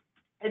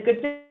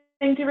good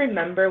thing to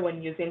remember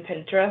when using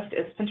Pinterest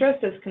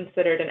is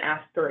considered an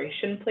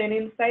aspiration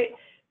planning site.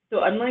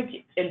 So unlike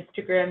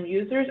Instagram,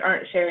 users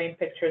aren't sharing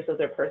pictures of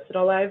their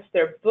personal lives.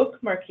 They're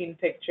bookmarking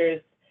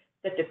pictures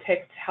that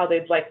depict how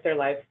they'd like their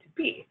lives to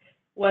be,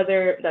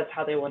 whether that's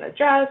how they want to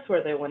dress,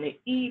 where they want to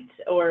eat,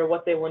 or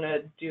what they want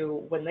to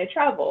do when they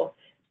travel.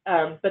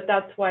 But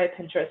that's why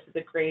Pinterest is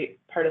a great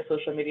part of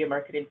social media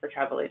marketing for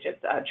travel agents.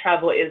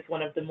 Travel is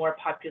one of the more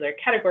popular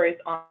categories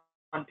on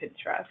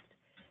Pinterest.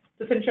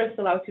 So Pinterest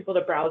allows people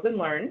to browse and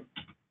learn.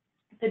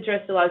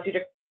 Pinterest allows you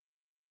to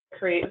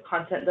create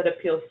content that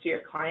appeals to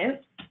your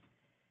clients.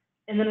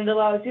 And then it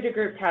allows you to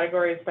group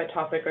categories by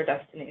topic or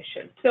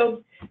destination.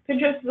 So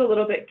Pinterest is a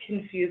little bit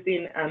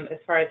confusing as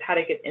far as how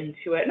to get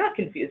into it. Not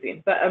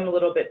confusing, but a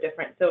little bit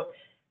different. So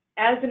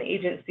as an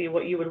agency,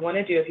 what you would want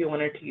to do if you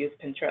wanted to use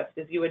Pinterest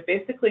is you would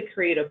basically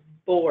create a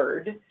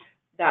board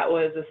that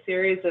was a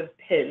series of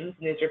pins,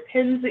 and these are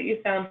pins that you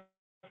found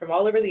from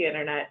all over the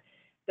internet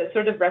that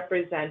sort of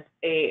represent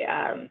a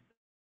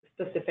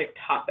specific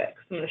topic.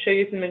 So I'm going to show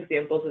you some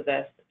examples of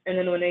this, and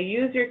then when a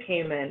user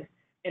came in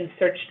and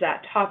searched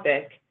that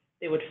topic,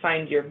 they would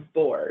find your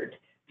board.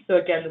 So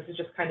again, this is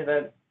just kind of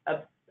a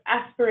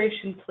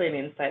aspiration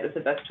planning site is the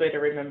best way to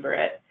remember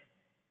it.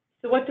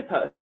 So what to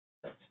post?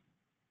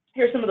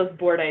 Here's some of those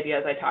board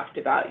ideas I talked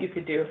about. You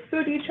could do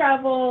foodie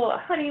travel,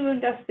 honeymoon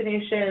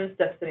destinations,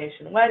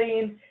 destination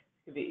wedding,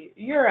 it could be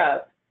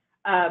Europe.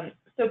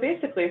 So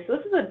basically, this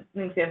is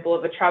an example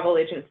of a travel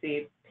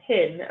agency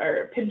pin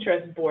or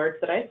Pinterest board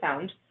that I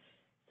found.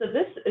 So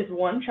this is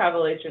one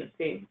travel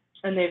agency,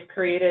 and they've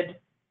created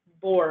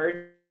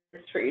boards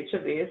for each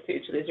of these. So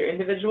each of these are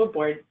individual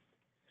boards,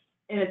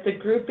 and it's a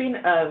grouping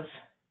of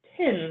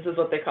pins is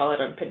what they call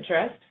it on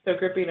Pinterest. So a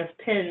grouping of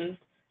pins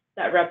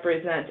that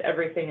represent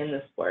everything in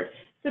this board.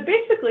 So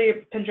basically,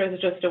 Pinterest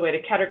is just a way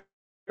to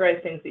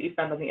categorize things that you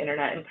found on the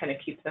internet and kind of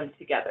keep them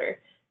together.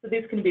 So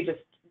these can be just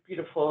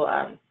beautiful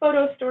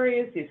photo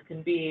stories. These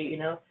can be, you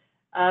know,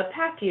 a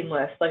packing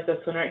list like this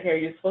one right here,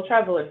 useful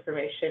travel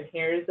information.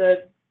 Here's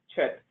a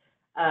trip,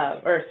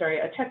 a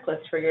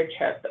checklist for your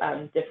trip,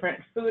 different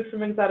food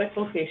from exotic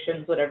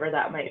locations, whatever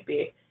that might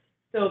be.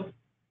 So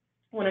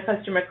when a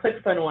customer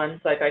clicks on one,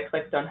 so like I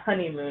clicked on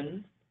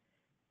honeymoons,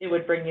 it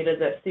would bring you to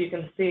this. So you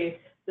can see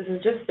this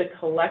is just a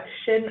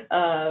collection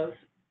of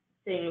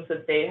things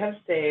that they have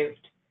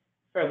saved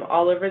from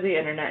all over the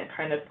internet and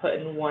kind of put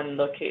in one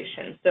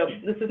location. So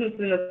this isn't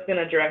something that's going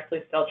to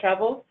directly sell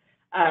travel,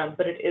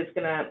 but it is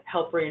going to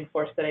help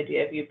reinforce that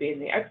idea of you being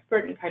the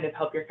expert and kind of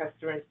help your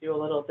customers do a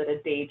little bit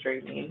of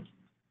daydreaming.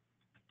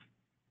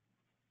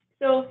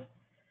 So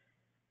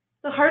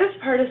the hardest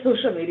part of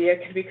social media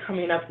can be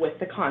coming up with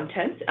the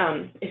content.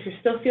 If you're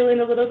still feeling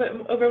a little bit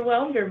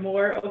overwhelmed or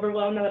more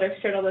overwhelmed now that I've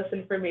shared all this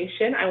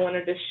information, I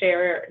wanted to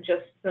share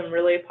just some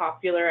really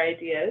popular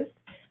ideas.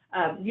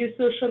 Use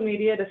social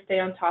media to stay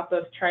on top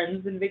of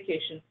trends and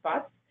vacation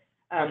spots.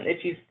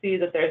 If you see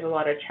that there's a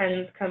lot of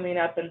trends coming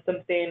up in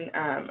something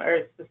or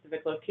a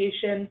specific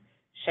location,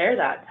 share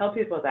that, tell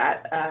people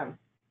that,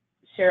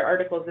 share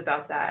articles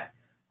about that.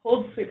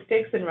 Hold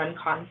sweepstakes and run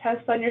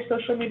contests on your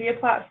social media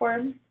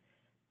platforms.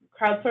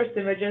 Crowdsource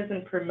images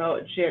and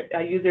promote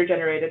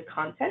user-generated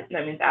content.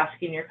 That means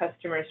asking your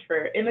customers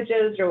for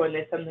images, or when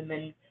they send them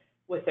in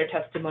with their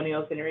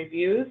testimonials and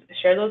reviews,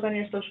 share those on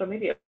your social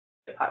media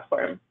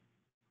platform.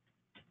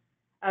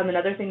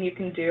 Another thing you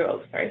can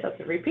do, that's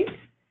a repeat.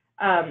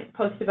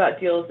 Post about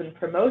deals and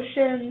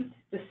promotions,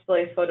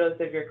 display photos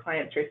of your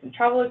clients' recent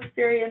travel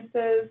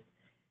experiences,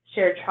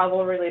 share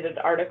travel-related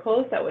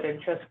articles that would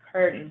interest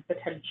current and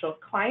potential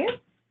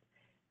clients,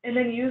 and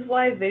then use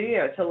live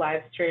video to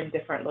live stream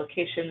different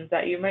locations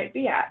that you might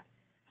be at.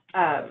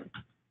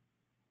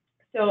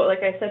 So like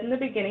I said in the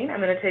beginning, I'm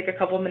going to take a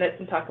couple minutes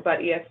and talk about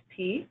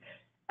ESP.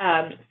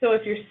 So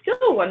if you're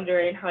still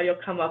wondering how you'll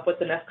come up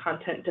with enough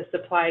content to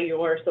supply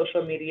your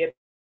social media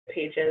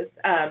pages,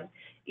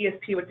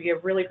 ESP would be a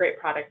really great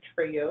product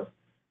for you.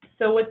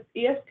 So what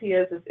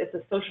ESP is it's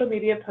a social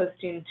media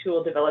posting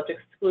tool developed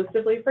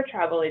exclusively for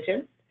travel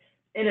agents,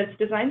 and it's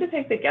designed to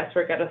take the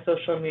guesswork out of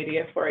social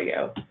media for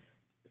you.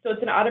 So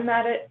it's an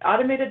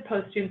automated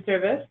posting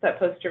service that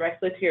posts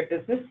directly to your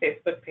business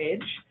Facebook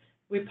page.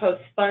 We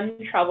post fun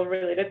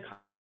travel-related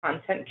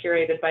content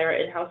curated by our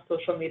in-house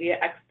social media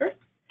experts.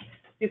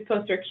 These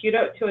posts are queued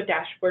out to a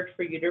dashboard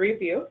for you to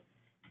review.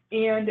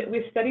 And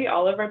we study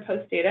all of our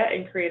post data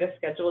and create a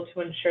schedule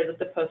to ensure that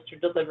the posts are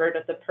delivered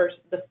at the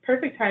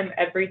perfect time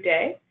every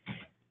day.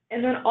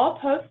 And then all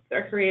posts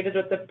are created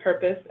with the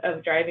purpose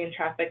of driving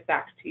traffic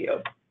back to you.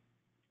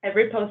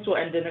 Every post will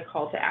end in a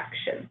call to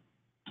action.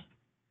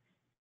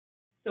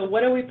 So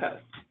what do we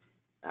post?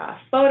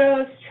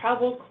 Photos,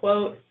 travel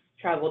quotes,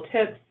 travel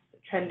tips,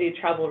 trendy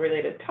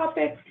travel-related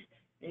topics,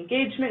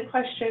 engagement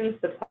questions,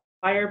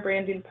 supplier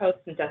branding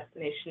posts, and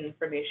destination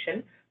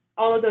information.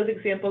 All of those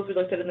examples we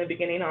looked at in the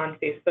beginning on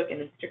Facebook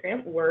and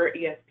Instagram were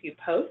ESP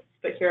posts,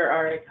 but here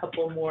are a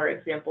couple more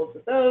examples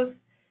of those.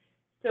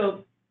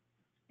 So,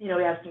 we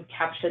have some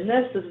caption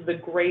this. This is a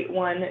great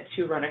one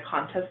to run a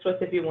contest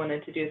with if you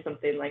wanted to do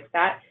something like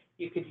that.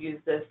 You could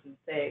use this and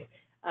say,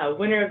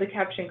 winner of the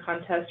caption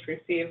contest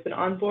receives an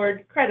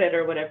onboard credit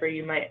or whatever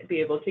you might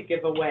be able to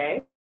give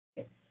away.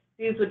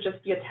 These would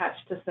just be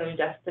attached to some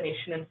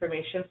destination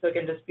information. So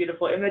again, just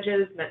beautiful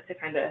images meant to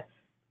kind of,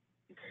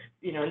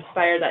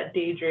 inspire that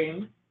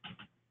daydream.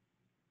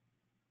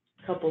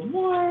 A couple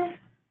more.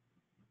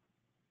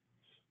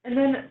 And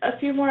then a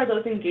few more of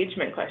those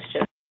engagement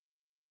questions.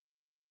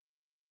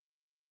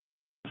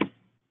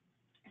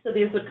 So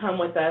these would come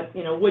with a,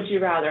 would you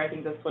rather, I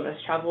think this one is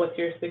travel with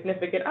your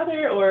significant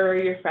other or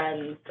your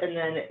friends, and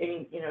then,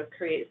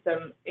 create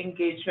some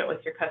engagement with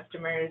your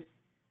customers.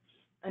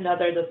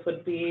 Another, this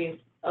would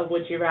be a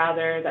would you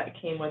rather that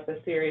came with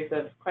a series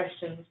of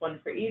questions, one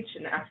for each,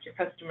 and asked your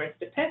customers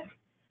to pick.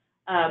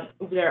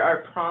 There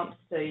are prompts,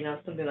 so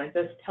something like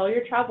this, tell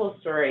your travel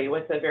story,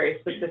 with a very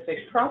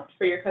specific prompt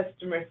for your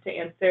customers to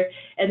answer.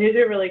 And these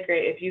are really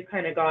great if you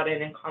kind of got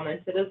in and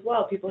commented as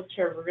well. People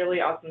share really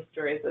awesome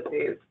stories with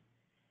these.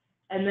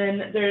 And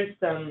then there's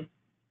some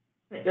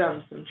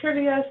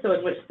trivia. So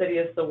in which city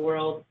is the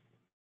world's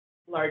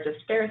largest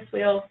Ferris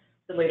wheel?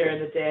 So later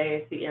in the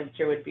day, the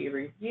answer would be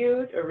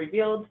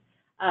revealed.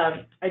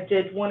 I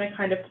did want to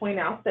kind of point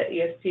out that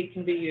ESP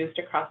can be used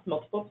across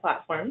multiple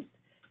platforms.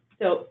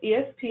 So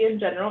ESP in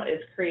general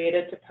is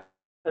created to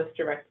post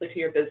directly to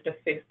your business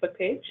Facebook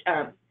page.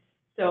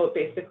 So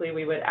basically,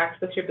 we would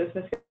access your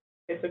business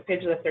Facebook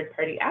page as a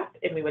third-party app,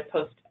 and we would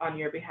post on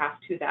your behalf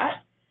to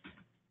that.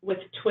 With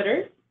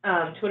Twitter,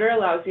 Twitter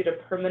allows you to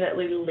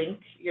permanently link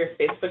your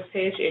Facebook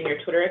page and your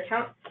Twitter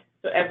account.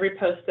 So every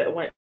post that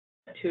went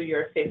to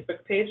your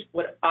Facebook page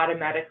would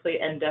automatically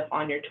end up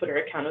on your Twitter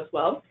account as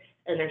well.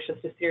 And there's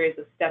just a series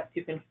of steps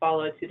you can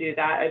follow to do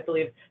that, I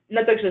believe. And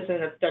that's actually something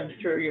that's done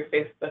through your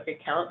Facebook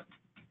account.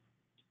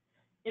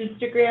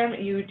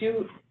 Instagram,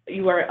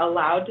 you are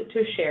allowed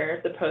to share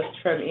the post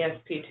from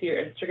ESP to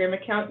your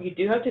Instagram account. You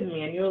do have to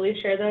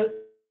manually share those.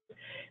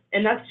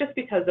 And that's just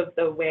because of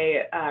the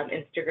way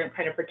Instagram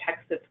kind of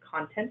protects its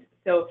content.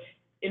 So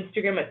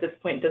Instagram at this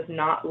point does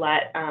not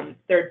let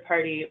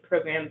third-party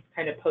programs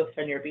kind of post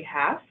on your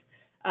behalf.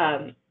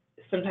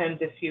 Sometimes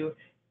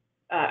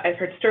I've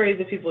heard stories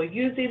of people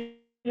using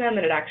them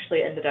and it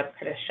actually ended up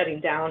kind of shutting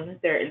down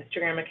their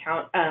Instagram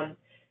account.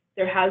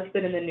 There has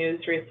been in the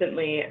news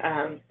recently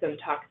some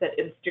talk that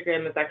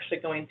Instagram is actually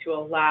going to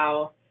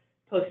allow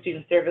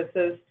posting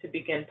services to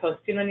begin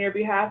posting on your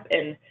behalf,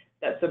 and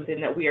that's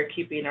something that we are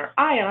keeping our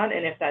eye on,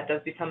 and if that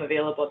does become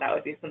available, that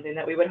would be something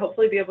that we would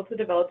hopefully be able to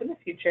develop in the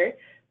future.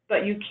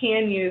 But you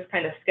can use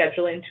kind of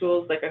scheduling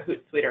tools like a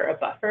Hootsuite or a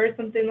Buffer or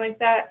something like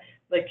that,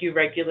 like you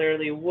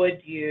regularly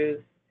would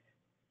use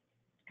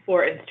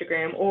for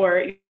Instagram,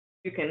 or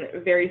you can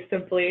very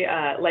simply,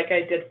 like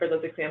I did for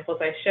those examples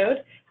I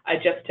showed, I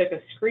just took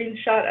a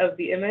screenshot of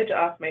the image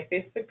off my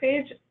Facebook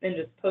page and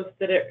just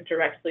posted it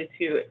directly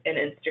to an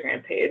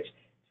Instagram page.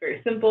 It's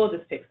very simple,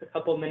 just takes a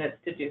couple minutes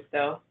to do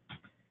so.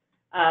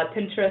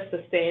 Pinterest,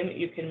 the same,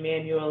 you can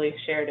manually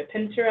share to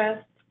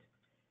Pinterest.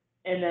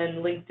 And then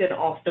LinkedIn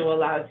also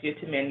allows you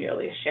to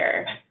manually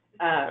share.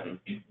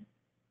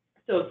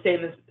 So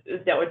same as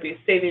that would be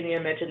saving the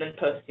image and then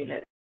posting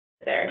it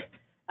there.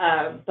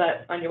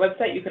 But on your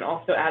website, you can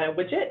also add a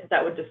widget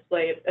that would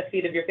display a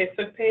feed of your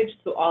Facebook page,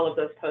 so all of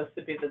those posts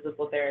would be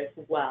visible there as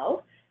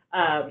well.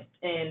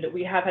 And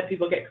we have had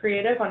people get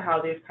creative on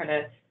how these kind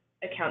of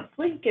accounts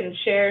link and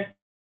share.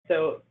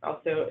 So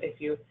also,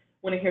 if you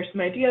want to hear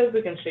some ideas,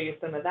 we can show you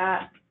some of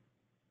that.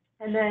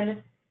 And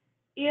then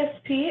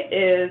ESP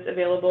is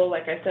available,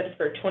 like I said,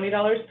 for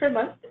 $20 per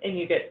month, and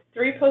you get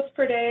 3 posts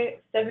per day,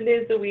 7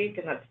 days a week,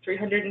 and that's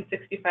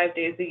 365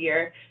 days a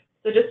year.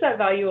 So just that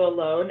value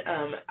alone,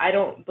 I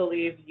don't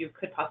believe you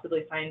could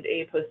possibly find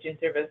a posting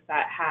service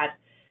that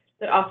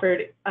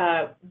offered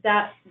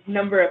that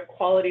number of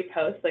quality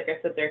posts. Like I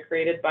said, they're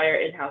created by our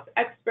in-house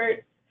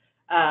experts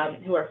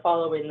who are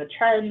following the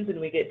trends, and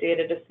we get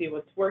data to see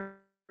what's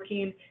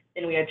working,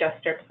 and we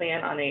adjust our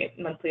plan on a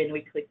monthly and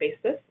weekly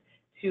basis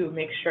to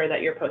make sure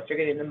that your posts are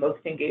getting the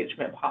most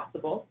engagement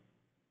possible.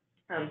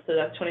 So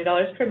that's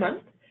 $20 per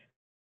month.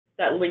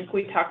 That link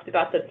we talked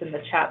about that's in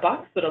the chat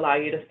box would allow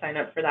you to sign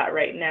up for that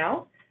right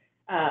now.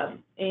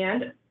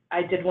 And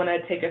I did want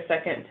to take a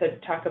second to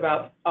talk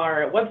about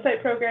our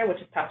website program,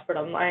 which is Passport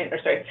Online, or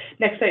sorry,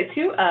 Nextsite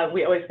 2.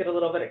 We always get a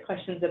little bit of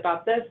questions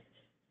about this.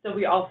 So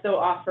we also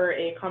offer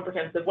a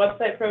comprehensive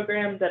website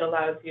program that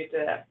allows you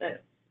to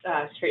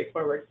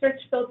straightforward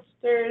search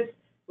filters.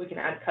 We can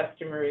add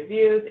customer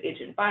reviews,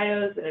 agent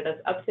bios, and it has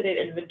up-to-date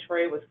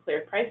inventory with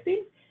clear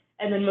pricing.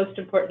 And then most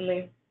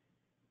importantly,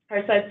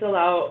 our sites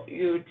allow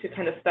you to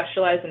kind of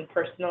specialize and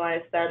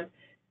personalize them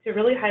to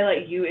really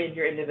highlight you and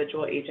your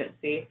individual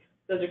agency.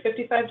 Those are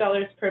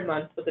 $55 per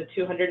month with a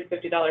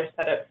 $250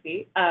 setup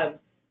fee.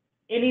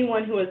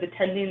 Anyone who is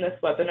attending this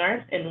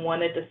webinar and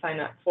wanted to sign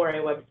up for a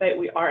website,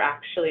 we are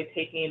actually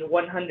taking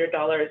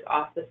 $100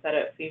 off the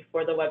setup fee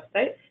for the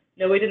website.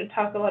 No, we didn't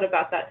talk a lot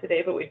about that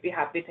today, but we'd be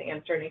happy to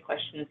answer any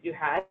questions you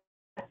had.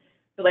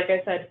 So like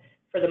I said,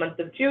 for the month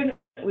of June,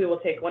 we will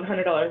take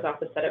 $100 off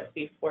the setup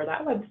fee for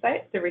that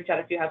website. So reach out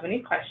if you have any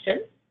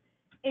questions.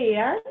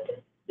 And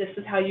this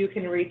is how you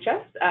can reach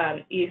us,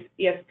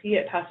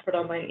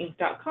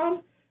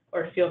 esp@passportonlineinc.com,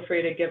 or feel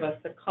free to give us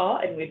a call,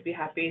 and we'd be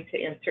happy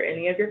to answer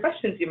any of your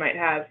questions you might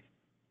have.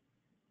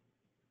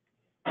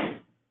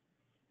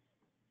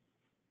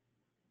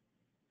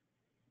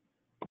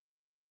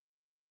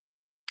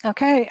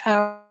 Okay,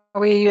 are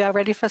we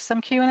ready for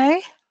some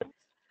Q&A?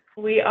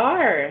 We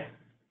are.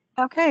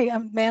 Okay,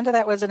 Amanda,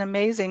 that was an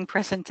amazing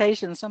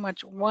presentation. So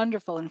much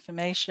wonderful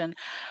information.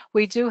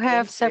 We do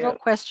have several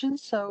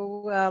questions,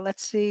 so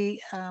let's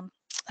see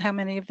how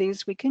many of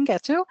these we can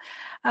get to.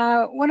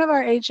 One of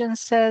our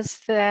agents says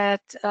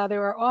that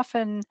there are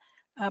often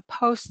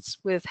posts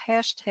with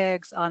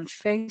hashtags on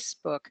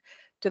Facebook.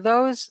 Do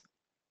those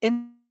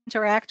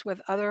interact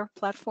with other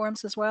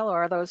platforms as well,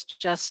 or are those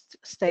just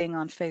staying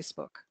on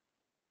Facebook?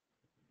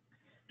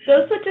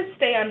 Those would just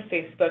stay on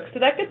Facebook. So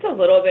that gets a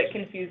little bit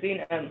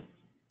confusing.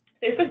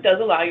 Facebook does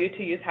allow you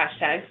to use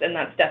hashtags, and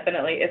that's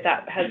definitely, if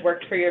that has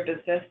worked for your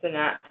business, then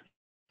that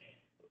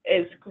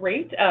is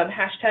great.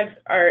 Hashtags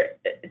are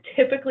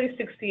typically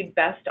succeed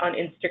best on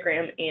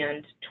Instagram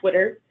and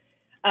Twitter.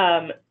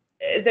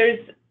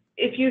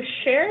 If you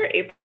share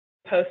a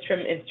post from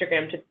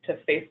Instagram to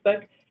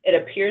Facebook, it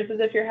appears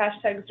as if your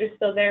hashtags are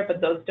still there, but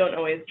those don't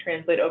always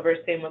translate over.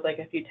 Same with like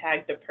if you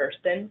tagged a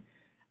person,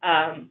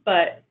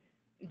 but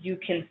you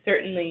can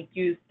certainly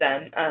use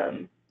them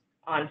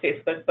on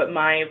Facebook. But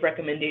my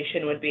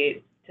recommendation would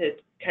be to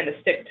kind of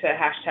stick to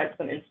hashtags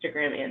on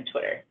Instagram and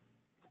Twitter.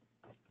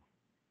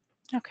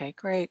 Okay,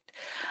 great.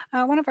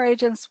 One of our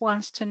agents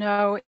wants to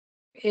know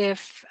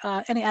if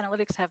any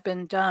analytics have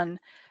been done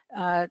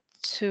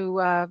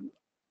to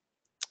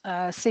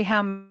see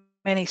how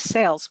many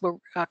sales were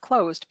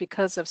closed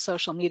because of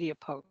social media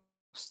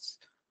posts.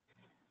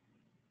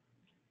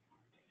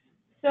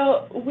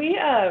 So we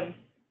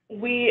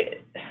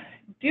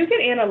do get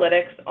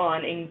analytics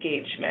on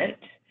engagement.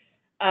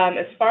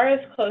 As far as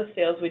closed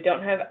sales, we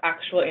don't have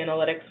actual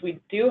analytics. We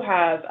do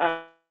have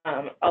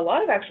a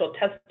lot of actual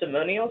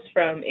testimonials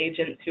from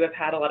agents who have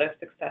had a lot of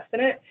success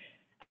in it,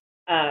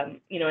 in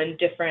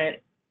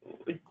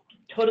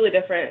totally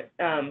different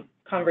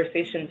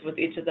conversations with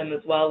each of them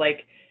as well.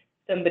 Like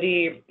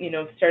somebody,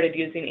 started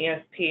using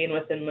ESP, and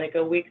within like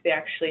a week, they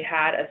actually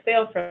had a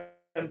sale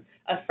from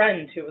a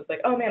friend who was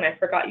like, "Oh man, I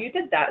forgot you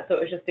did that." So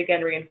it was just,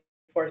 again,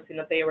 reinforcing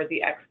that they were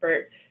the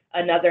expert.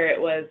 Another, it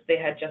was they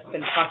had just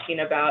been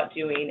talking about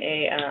doing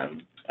a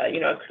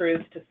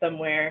cruise to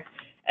somewhere,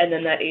 and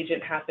then that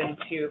agent happened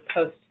to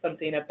post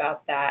something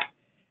about that.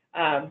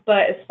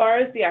 But as far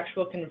as the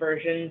actual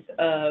conversions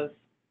of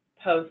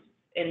posts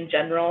in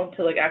general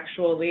to like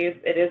actual leads,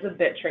 it is a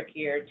bit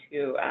trickier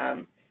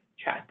to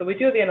track. But we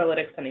do have the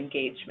analytics on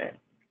engagement.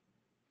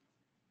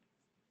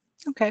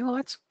 Okay,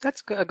 well,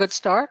 that's a good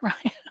start,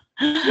 right?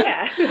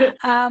 Yeah.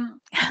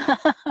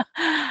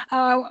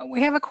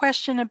 We have a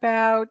question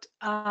about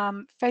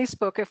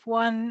Facebook. If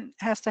one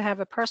has to have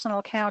a personal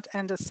account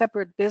and a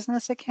separate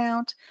business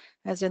account,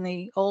 as in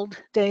the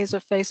old days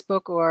of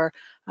Facebook, or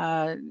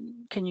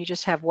can you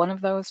just have one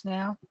of those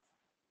now?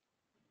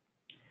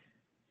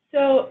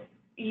 So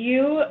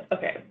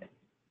okay.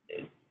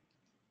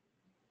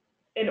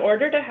 In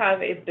order to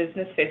have a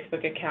business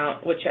Facebook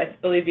account, which I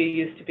believe you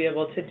used to be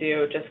able to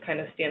do just kind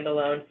of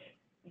standalone,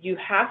 you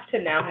have to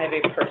now have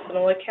a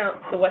personal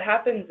account. So what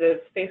happens is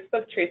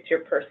Facebook treats your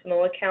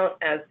personal account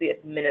as the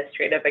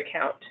administrative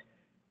account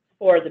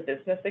for the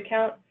business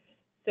account.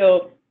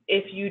 So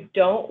if you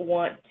don't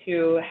want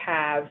to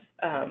have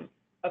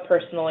a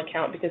personal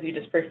account because you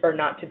just prefer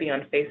not to be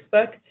on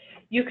Facebook,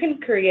 you can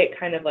create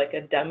kind of like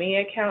a dummy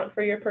account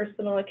for your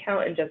personal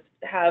account and just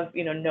have,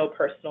 no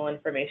personal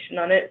information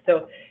on it.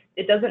 So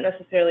it doesn't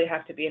necessarily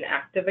have to be an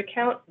active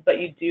account, but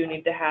you do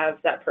need to have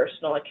that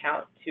personal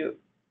account to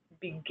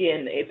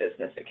begin a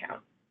business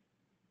account.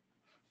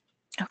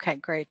 Okay,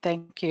 great,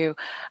 thank you.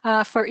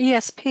 For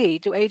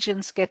ESP, do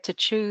agents get to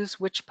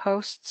choose which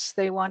posts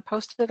they want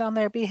posted on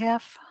their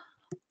behalf?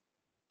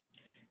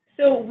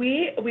 So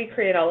we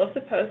create all of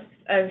the posts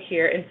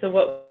here, and so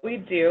what we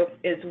do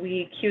is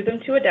we queue them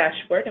to a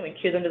dashboard, and we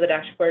queue them to the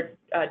dashboard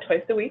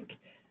twice a week,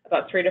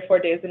 about 3 to 4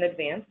 days in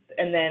advance,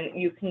 and then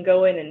you can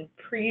go in and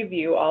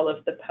preview all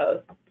of the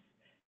posts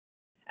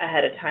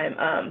ahead of time.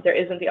 There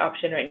isn't the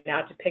option right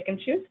now to pick and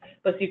choose,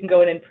 but so you can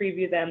go in and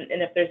preview them,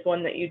 and if there's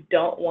one that you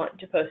don't want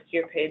to post to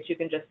your page, you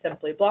can just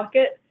simply block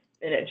it,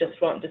 and it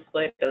just won't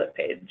display to the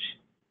page.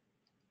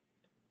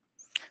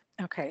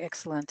 Okay,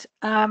 excellent.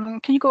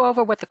 Can you go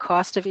over what the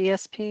cost of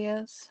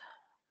ESP is?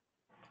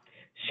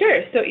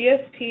 Sure. So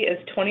ESP is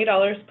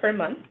 $20 per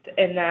month,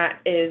 and that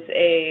is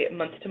a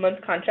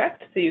month-to-month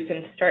contract, so you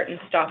can start and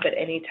stop at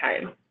any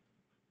time.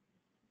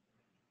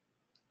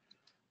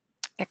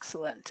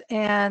 Excellent.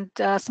 And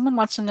someone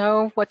wants to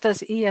know, what does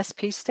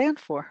ESP stand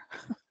for?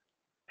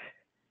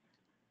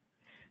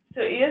 So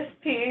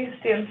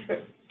ESP stands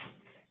for,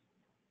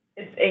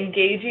 it's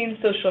engaging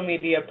social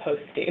media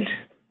posting.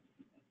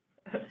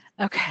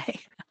 Okay,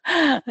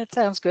 that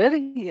sounds good,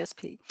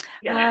 ESP.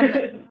 Yeah,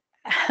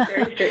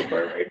 very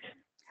straightforward.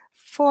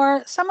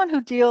 For someone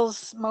who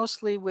deals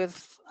mostly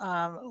with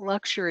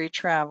luxury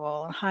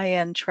travel,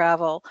 high-end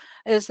travel,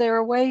 is there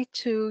a way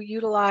to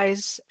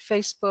utilize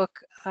Facebook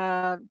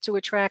to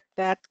attract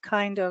that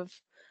kind of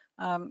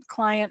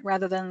client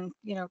rather than,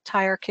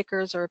 tire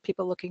kickers or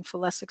people looking for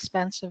less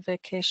expensive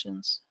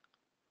vacations?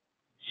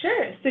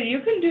 Sure. So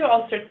you can do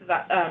all sorts of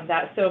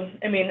that. So,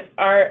 I mean,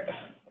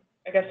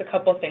 I guess a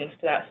couple things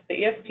to that. So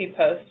the ESP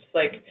posts,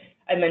 like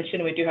I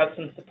mentioned, we do have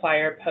some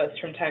supplier posts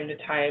from time to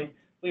time.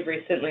 We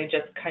recently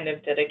just kind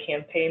of did a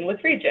campaign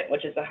with Regent,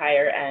 which is a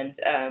higher end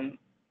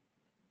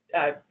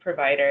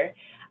provider,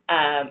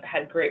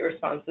 had great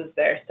responses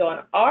there. So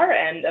on our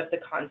end of the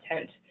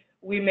content,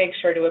 we make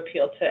sure to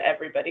appeal to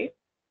everybody.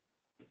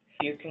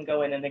 You can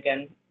go in and,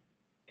 again,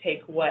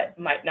 take what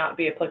might not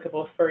be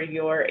applicable for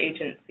your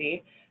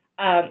agency.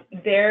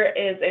 There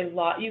is a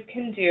lot you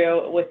can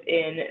do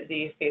within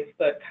the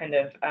Facebook kind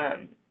of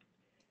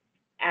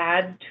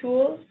ad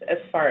tools as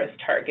far as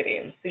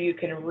targeting. So you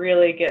can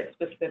really get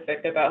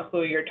specific about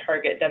who your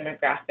target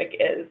demographic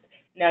is.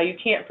 Now, you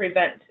can't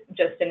prevent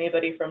just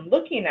anybody from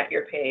looking at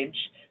your page,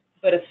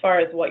 but as far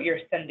as what you're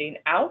sending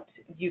out,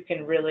 you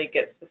can really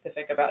get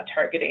specific about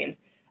targeting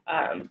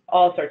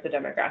all sorts of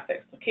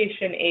demographics: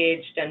 location,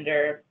 age,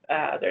 gender.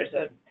 There's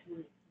a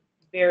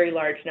very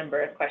large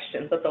number of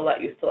questions that they'll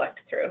let you select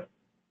through.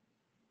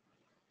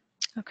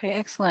 Okay,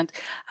 excellent.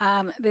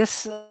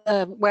 This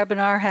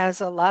webinar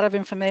has a lot of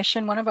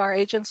information. One of our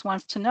agents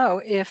wants to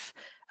know if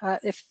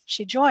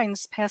she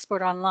joins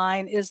Passport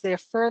Online, is there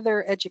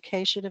further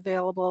education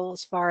available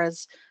as far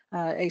as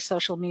a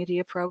social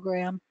media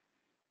program?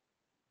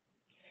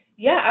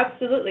 Yeah,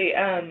 absolutely.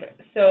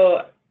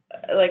 So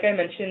like I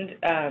mentioned,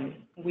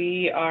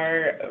 we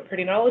are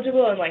pretty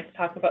knowledgeable and like to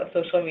talk about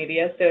social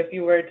media. So if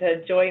you were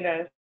to join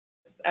us,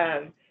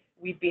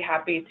 we'd be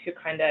happy to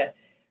kind of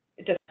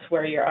just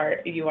where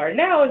you are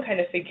now and kind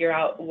of figure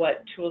out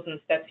what tools and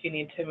steps you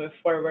need to move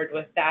forward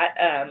with that.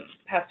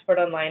 Passport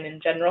Online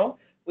in general,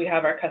 we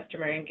have our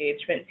customer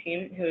engagement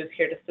team who is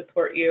here to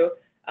support you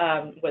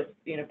with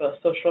both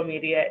social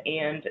media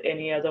and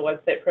any of the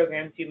website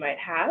programs you might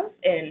have.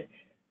 And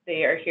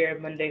they are here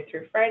Monday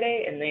through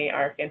Friday, and they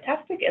are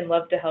fantastic and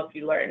love to help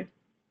you learn.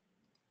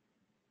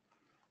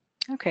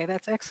 Okay,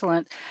 that's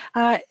excellent.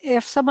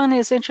 If someone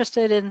is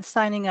interested in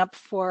signing up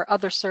for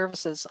other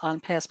services on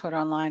Passport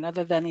Online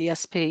other than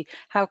ESP,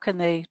 how can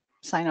they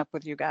sign up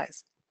with you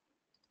guys?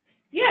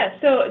 Yeah,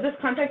 so this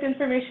contact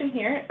information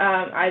here,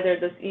 either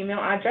this email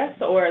address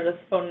or this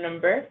phone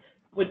number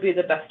would be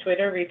the best way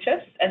to reach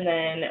us, and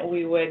then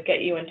we would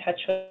get you in touch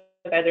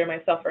with either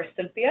myself or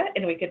Cynthia,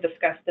 and we could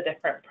discuss the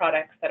different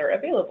products that are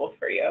available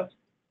for you.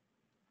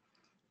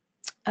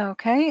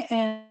 Okay,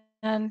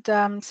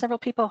 and several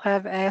people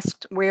have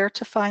asked where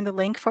to find the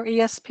link for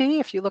ESP.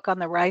 If you look on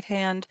the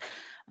right-hand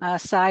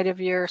side of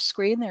your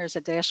screen, there's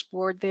a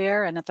dashboard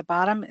there, and at the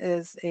bottom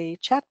is a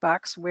chat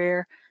box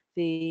where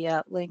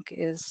the link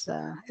is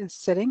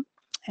sitting.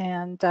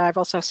 And I've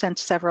also sent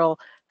several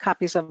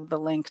copies of the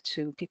link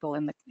to people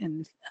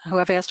who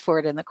have asked for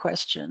it in the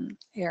question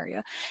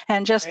area.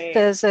 And just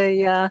as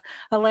a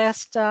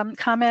last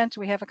comment,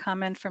 we have a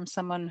comment from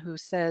someone who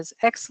says,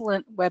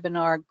 "Excellent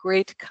webinar,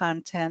 great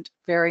content,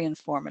 very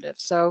informative."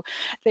 So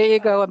there you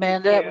go,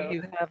 Amanda.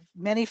 You have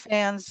many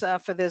fans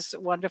for this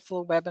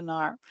wonderful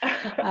webinar.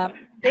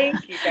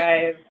 Thank you,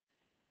 guys.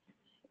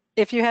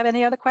 If you have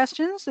any other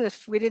questions,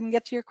 if we didn't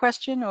get to your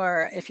question,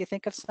 or if you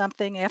think of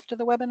something after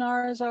the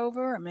webinar is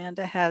over,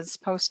 Amanda has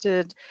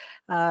posted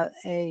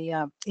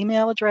a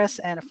email address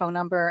and a phone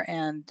number,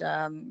 and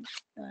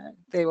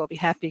they will be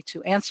happy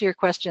to answer your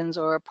questions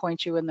or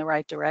point you in the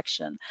right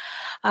direction.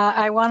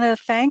 I want to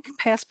thank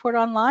Passport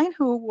Online,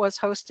 who was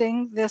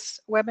hosting this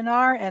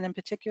webinar, and in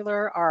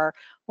particular our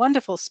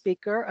wonderful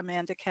speaker,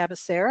 Amanda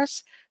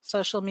Cabeceras,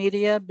 Social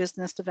Media,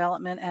 Business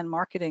Development, and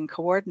Marketing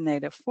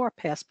Coordinator for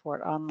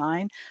Passport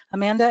Online.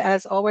 Amanda,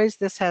 as always,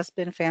 this has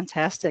been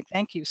fantastic.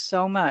 Thank you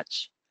so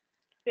much.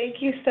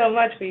 Thank you so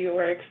much. We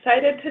were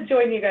excited to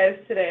join you guys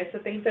today, so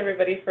thanks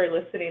everybody for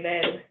listening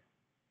in.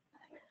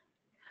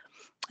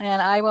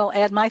 And I will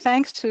add my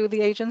thanks to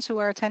the agents who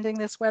are attending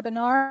this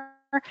webinar.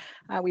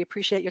 We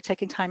appreciate you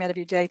taking time out of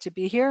your day to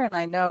be here, and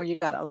I know you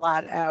got a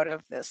lot out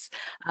of this.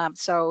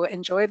 So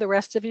enjoy the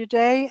rest of your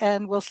day,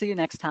 and we'll see you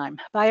next time.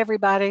 Bye,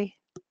 everybody.